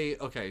say,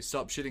 okay,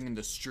 stop shitting in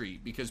the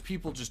street? Because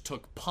people just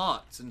took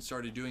pots and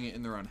started doing it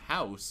in their own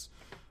house.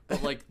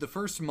 But, like, the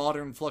first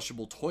modern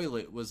flushable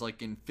toilet was,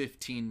 like, in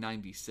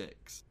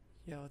 1596.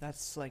 Yo,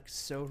 that's like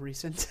so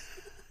recent.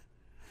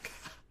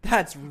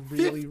 That's really,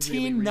 really recent.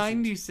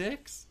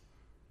 1596?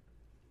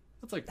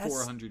 That's like That's-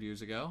 400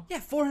 years ago. Yeah,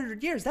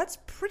 400 years. That's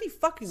pretty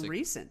fucking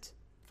recent.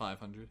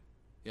 500.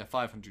 Yeah,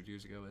 500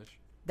 years ago-ish.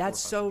 That's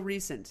so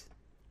recent.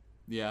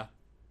 Yeah.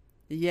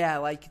 Yeah,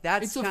 like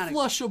that's It's a kind of.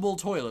 flushable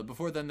toilet.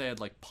 Before then, they had,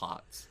 like,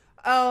 pots.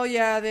 Oh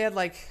yeah, they had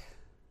like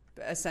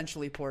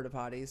essentially porta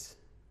potties.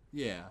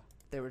 Yeah.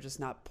 They were just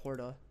not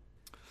porta.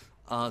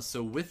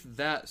 So with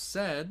that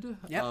said,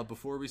 Yep.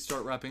 before we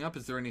start wrapping up,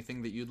 is there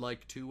anything that you'd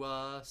like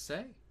to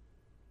say?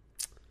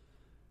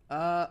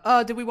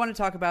 Did we want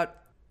to talk about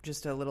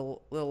just a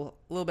little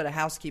bit of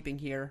housekeeping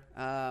here?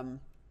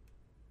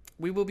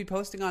 We will be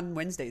posting on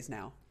Wednesdays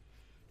now.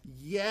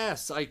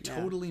 Yes, I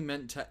totally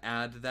meant to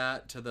add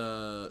that to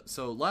the...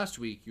 So last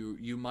week,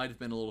 you might have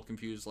been a little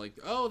confused, like,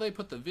 oh, they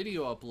put the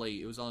video up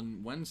late. It was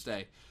on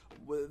Wednesday.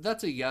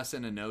 That's a yes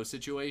and a no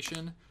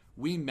situation.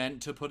 We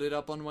meant to put it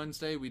up on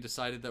Wednesday. We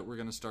decided that we're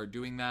going to start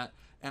doing that.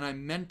 And I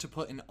meant to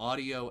put an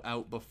audio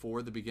out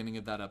before the beginning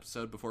of that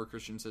episode, before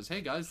Christian says, hey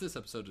guys, this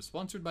episode is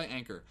sponsored by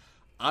Anchor.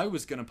 I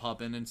was going to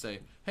pop in and say,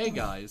 hey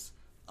guys,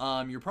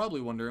 you're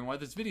probably wondering why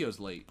this video's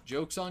late.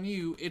 Joke's on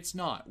you, it's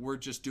not. We're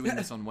just doing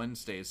this on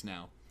Wednesdays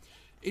now.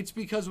 It's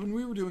because when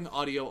we were doing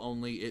audio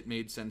only, it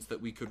made sense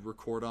that we could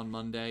record on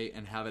Monday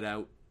and have it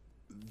out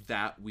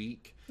that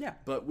week. Yeah.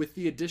 But with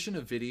the addition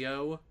of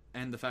video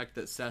and the fact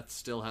that Seth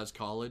still has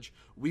college,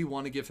 we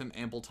want to give him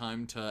ample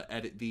time to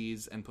edit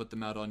these and put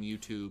them out on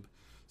YouTube.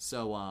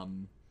 So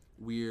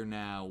we're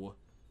now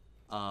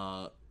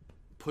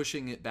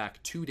pushing it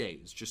back 2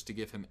 days just to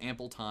give him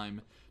ample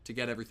time to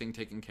get everything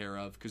taken care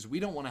of, because we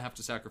don't want to have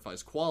to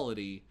sacrifice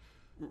quality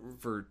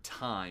for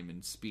time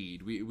and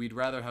speed. We'd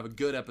rather have a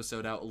good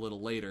episode out a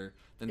little later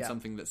than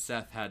something that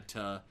Seth had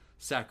to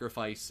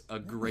sacrifice a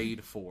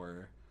grade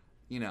for,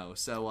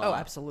 so Oh,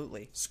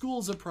 absolutely.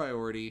 School's a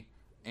priority,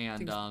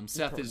 and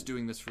Seth important. is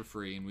doing this for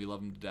free, and we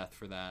love him to death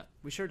for that.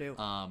 We sure do.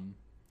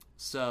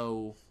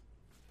 So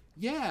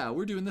yeah,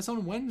 we're doing this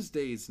on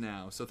Wednesdays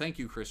now, so thank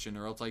you, Christian,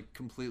 or else I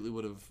completely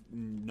would have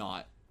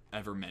not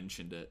ever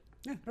mentioned it.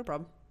 Yeah, no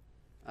problem.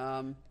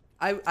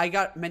 I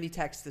got many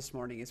texts this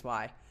morning is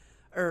why.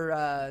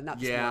 Or not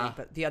this morning,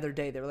 but the other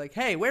day they were like,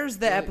 "Hey, where's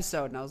the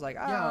episode?" And I was like,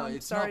 "Oh, Yeah, I'm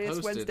it's sorry, not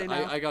it's posted. Wednesday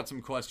now." I got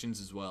some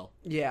questions as well.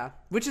 Yeah,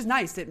 which is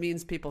nice. It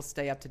means people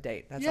stay up to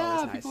date. That's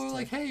always nice. People are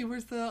like, "Hey,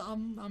 where's the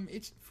I'm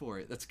itching for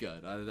it." That's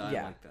good. I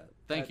like that.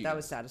 Thank you. That guys.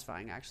 was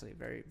satisfying, actually.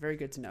 Very, very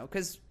good to know.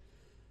 Because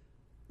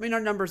I mean,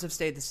 our numbers have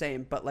stayed the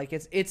same, but like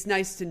it's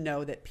nice to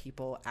know that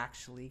people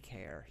actually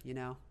care.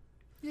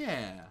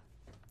 Yeah,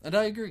 and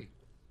I agree.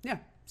 Yeah.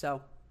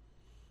 So,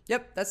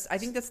 yep. I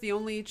think that's the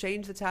only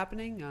change that's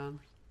happening.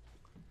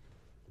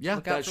 Yeah,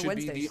 Look out that for should be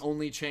Wednesdays. the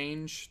only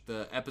change.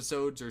 The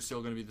episodes are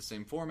still going to be the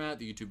same format.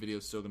 The YouTube video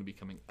is still going to be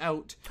coming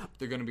out.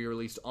 They're going to be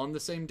released on the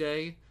same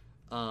day.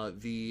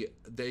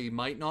 They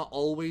might not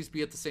always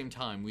be at the same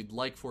time. We'd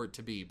like for it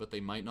to be, but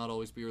they might not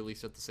always be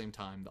released at the same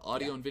time. The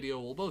audio and video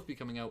will both be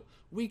coming out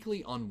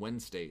weekly on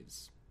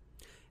Wednesdays.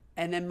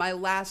 And then my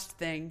last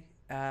thing,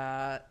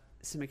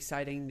 some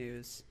exciting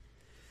news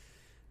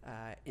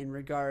in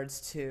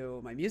regards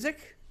to my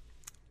music.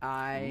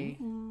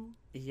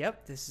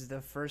 Yep, this is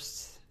the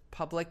first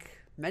public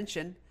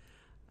mention.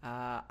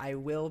 I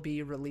will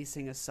be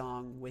releasing a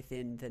song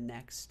within the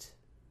next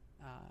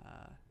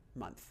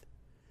month.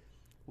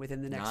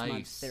 Within the next Nice.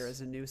 month, there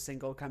is a new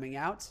single coming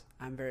out.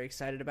 I'm very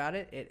excited about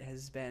it. It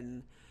has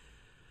been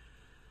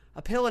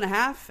a pill and a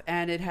half,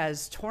 and it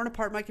has torn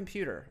apart my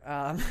computer.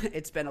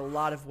 It's been a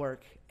lot of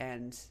work,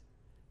 and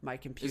my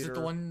computer...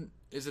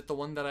 Is it the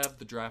one that I have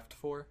the draft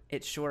for?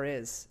 It sure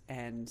is.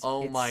 And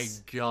Oh my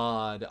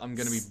god, I'm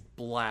going to be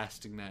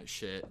blasting that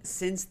shit.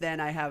 since then,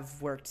 I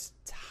have worked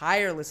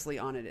tirelessly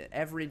on it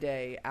every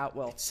day.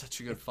 It's such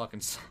a good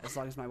fucking song. As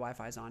long as my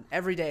Wi-Fi's on.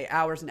 Every day,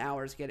 hours and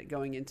hours, get it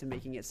going into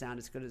making it sound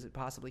as good as it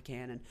possibly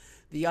can. And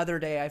the other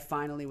day, I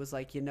finally was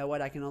like, you know what?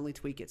 I can only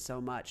tweak it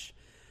so much.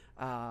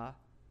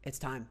 It's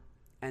time.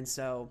 And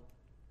so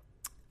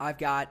I've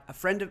got a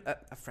friend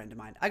of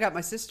mine. I got my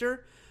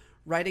sister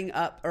drawing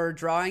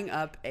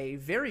up a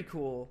very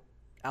cool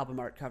album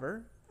art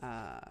cover.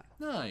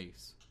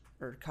 Nice.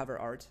 Or cover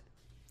art.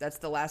 That's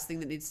the last thing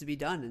that needs to be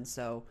done. And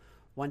so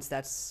once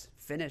that's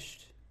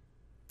finished,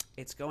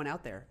 it's going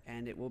out there,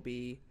 and it will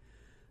be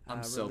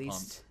I'm so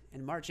released pumped.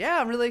 in March.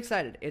 Yeah, I'm really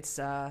excited. It's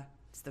the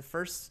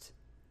first.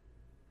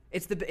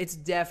 It's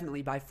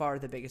definitely by far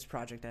the biggest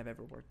project I've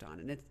ever worked on,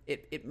 and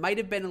it might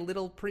have been a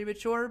little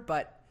premature,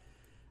 but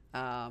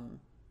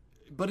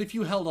But if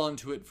you held on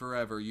to it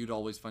forever, you'd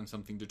always find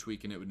something to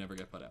tweak, and it would never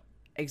get put out.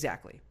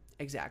 exactly.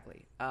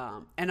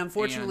 And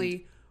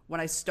unfortunately, when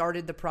I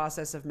started the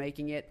process of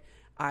making it,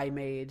 I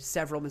made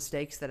several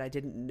mistakes that I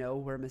didn't know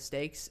were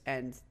mistakes,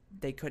 and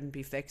they couldn't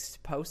be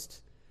fixed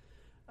post.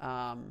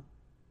 And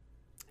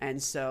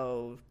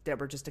so there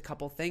were just a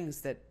couple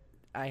things that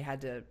I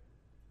had to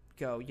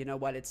go, you know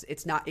what,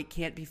 it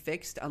can't be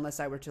fixed unless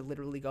I were to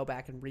literally go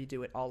back and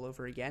redo it all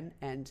over again.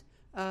 And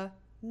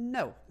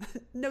no,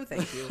 no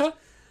thank you.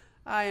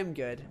 I am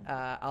good.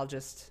 I'll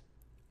just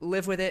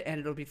live with it, and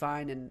it'll be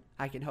fine, and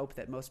I can hope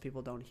that most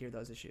people don't hear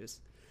those issues.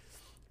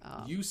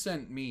 You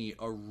sent me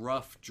a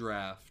rough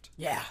draft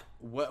Yeah.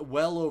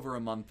 well over a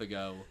month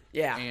ago.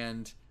 Yeah.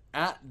 And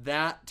at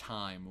that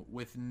time,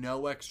 with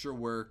no extra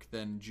work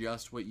than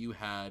just what you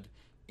had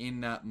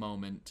in that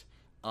moment,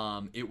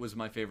 it was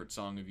my favorite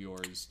song of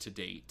yours to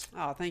date.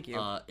 Oh, thank you.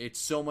 It's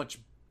so much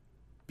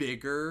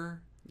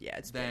bigger yeah,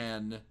 it's big.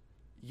 than,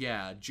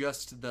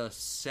 just the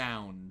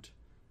sound.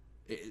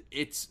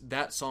 it's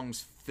that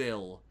song's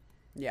fill.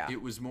 Yeah.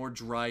 It was more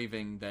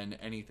driving than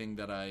anything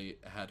that I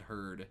had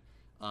heard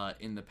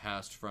in the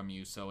past from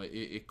you, so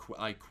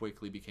I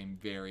quickly became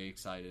very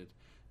excited.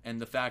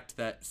 And the fact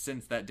that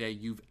since that day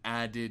you've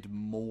added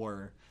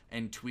more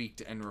and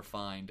tweaked and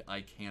refined,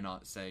 I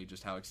cannot say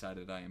just how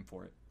excited I am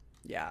for it.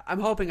 Yeah, I'm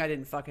hoping I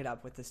didn't fuck it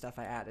up with the stuff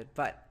I added,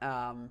 but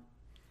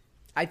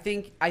I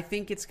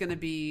think it's gonna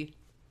be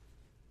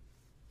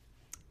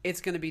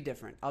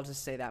different. I'll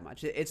just say that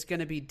much. It's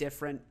gonna be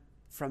different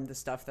from the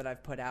stuff that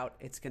I've put out.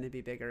 It's gonna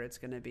be bigger. It's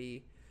gonna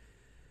be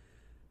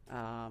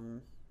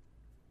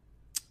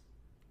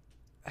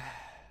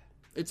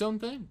its own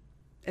thing.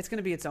 It's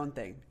gonna be its own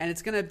thing, and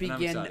it's gonna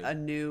begin a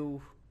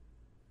new.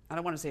 I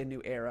don't want to say a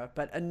new era,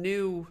 but a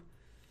new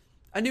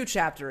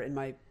chapter in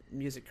my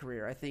music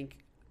career. I think.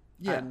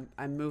 Yeah.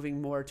 I'm moving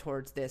more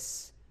towards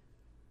this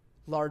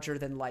larger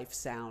than life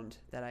sound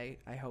that I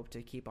hope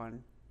to keep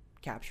on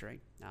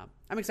capturing.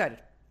 I'm excited,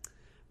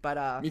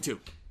 but me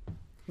too.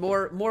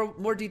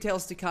 More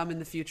details to come in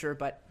the future.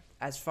 But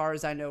as far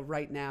as I know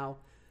right now,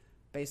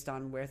 based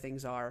on where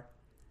things are,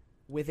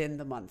 within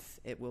the month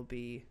it will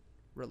be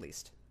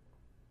released.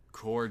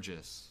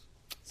 Gorgeous.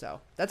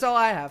 So that's all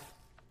I have.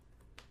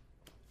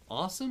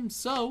 Awesome.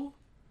 So,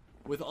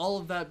 with all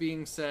of that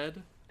being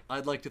said,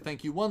 I'd like to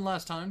thank you one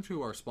last time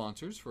to our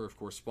sponsors for, of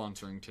course,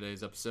 sponsoring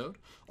today's episode.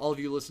 All of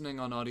you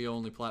listening on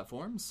audio-only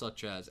platforms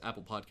such as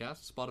Apple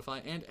Podcasts,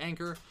 Spotify, and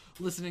Anchor,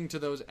 listening to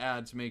those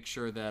ads, make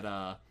sure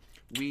that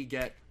we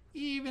get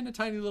even a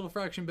tiny little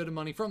fraction bit of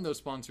money from those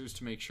sponsors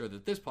to make sure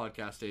that this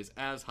podcast stays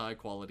as high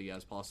quality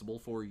as possible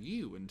for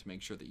you and to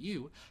make sure that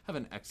you have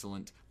an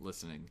excellent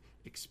listening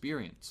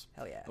experience.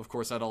 Hell yeah. Of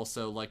course, I'd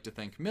also like to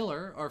thank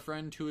Miller, our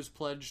friend who has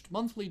pledged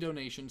monthly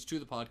donations to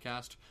the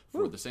podcast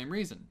for the same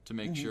reason, to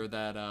make sure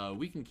that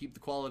we can keep the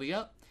quality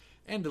up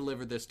and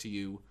deliver this to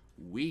you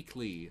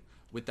weekly.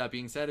 With that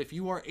being said, if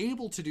you are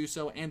able to do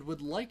so and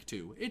would like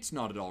to, it's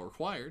not at all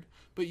required,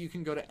 but you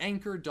can go to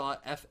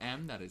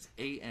anchor.fm, that is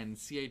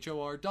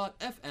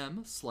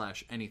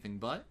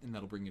anchor.fm/anythingbut, and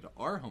that'll bring you to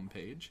our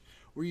homepage,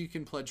 where you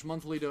can pledge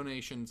monthly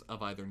donations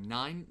of either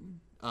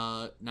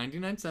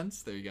 99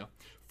 cents, there you go,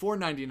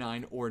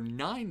 $4.99 or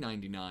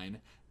 $9.99,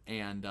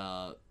 and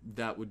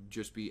that would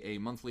just be a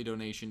monthly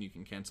donation. You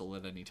can cancel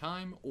at any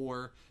time,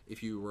 or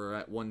if you were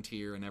at one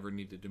tier and ever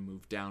needed to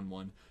move down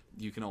one,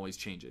 you can always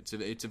change it. So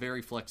it's a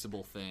very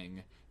flexible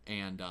thing,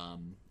 and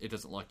it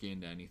doesn't lock you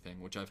into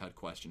anything, which I've had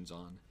questions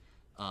on.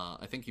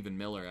 I think even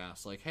Miller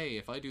asked, like, hey,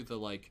 if I do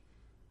the,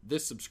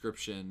 this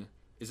subscription,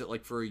 is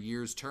it, for a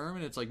year's term?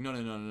 And it's like,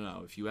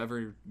 no. If you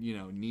ever,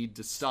 need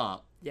to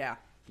stop, yeah,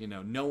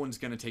 no one's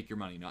going to take your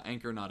money. Not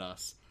Anchor, not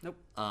us. Nope.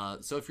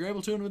 So if you're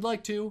able to and would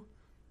like to,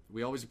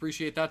 we always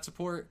appreciate that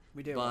support.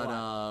 We do.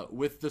 But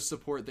with the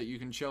support that you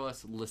can show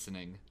us,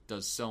 listening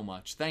does so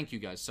much. Thank you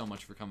guys so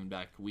much for coming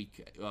back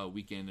week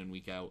in and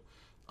week out.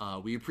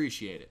 We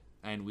appreciate it,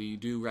 and we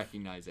do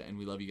recognize it, and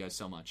we love you guys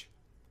so much.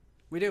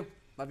 We do.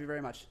 Love you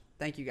very much.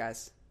 Thank you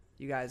guys.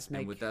 You guys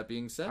make, and with that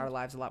being said, our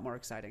lives a lot more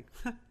exciting.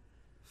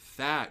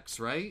 Facts,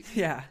 right?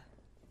 Yeah.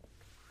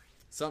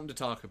 Something to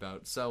talk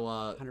about. So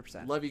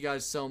 100%. Love you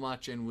guys so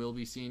much, and we'll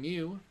be seeing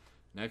you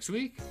next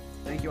week.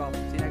 Thank you all. See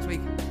you next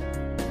week.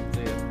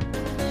 See ya.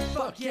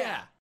 Fuck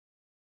yeah!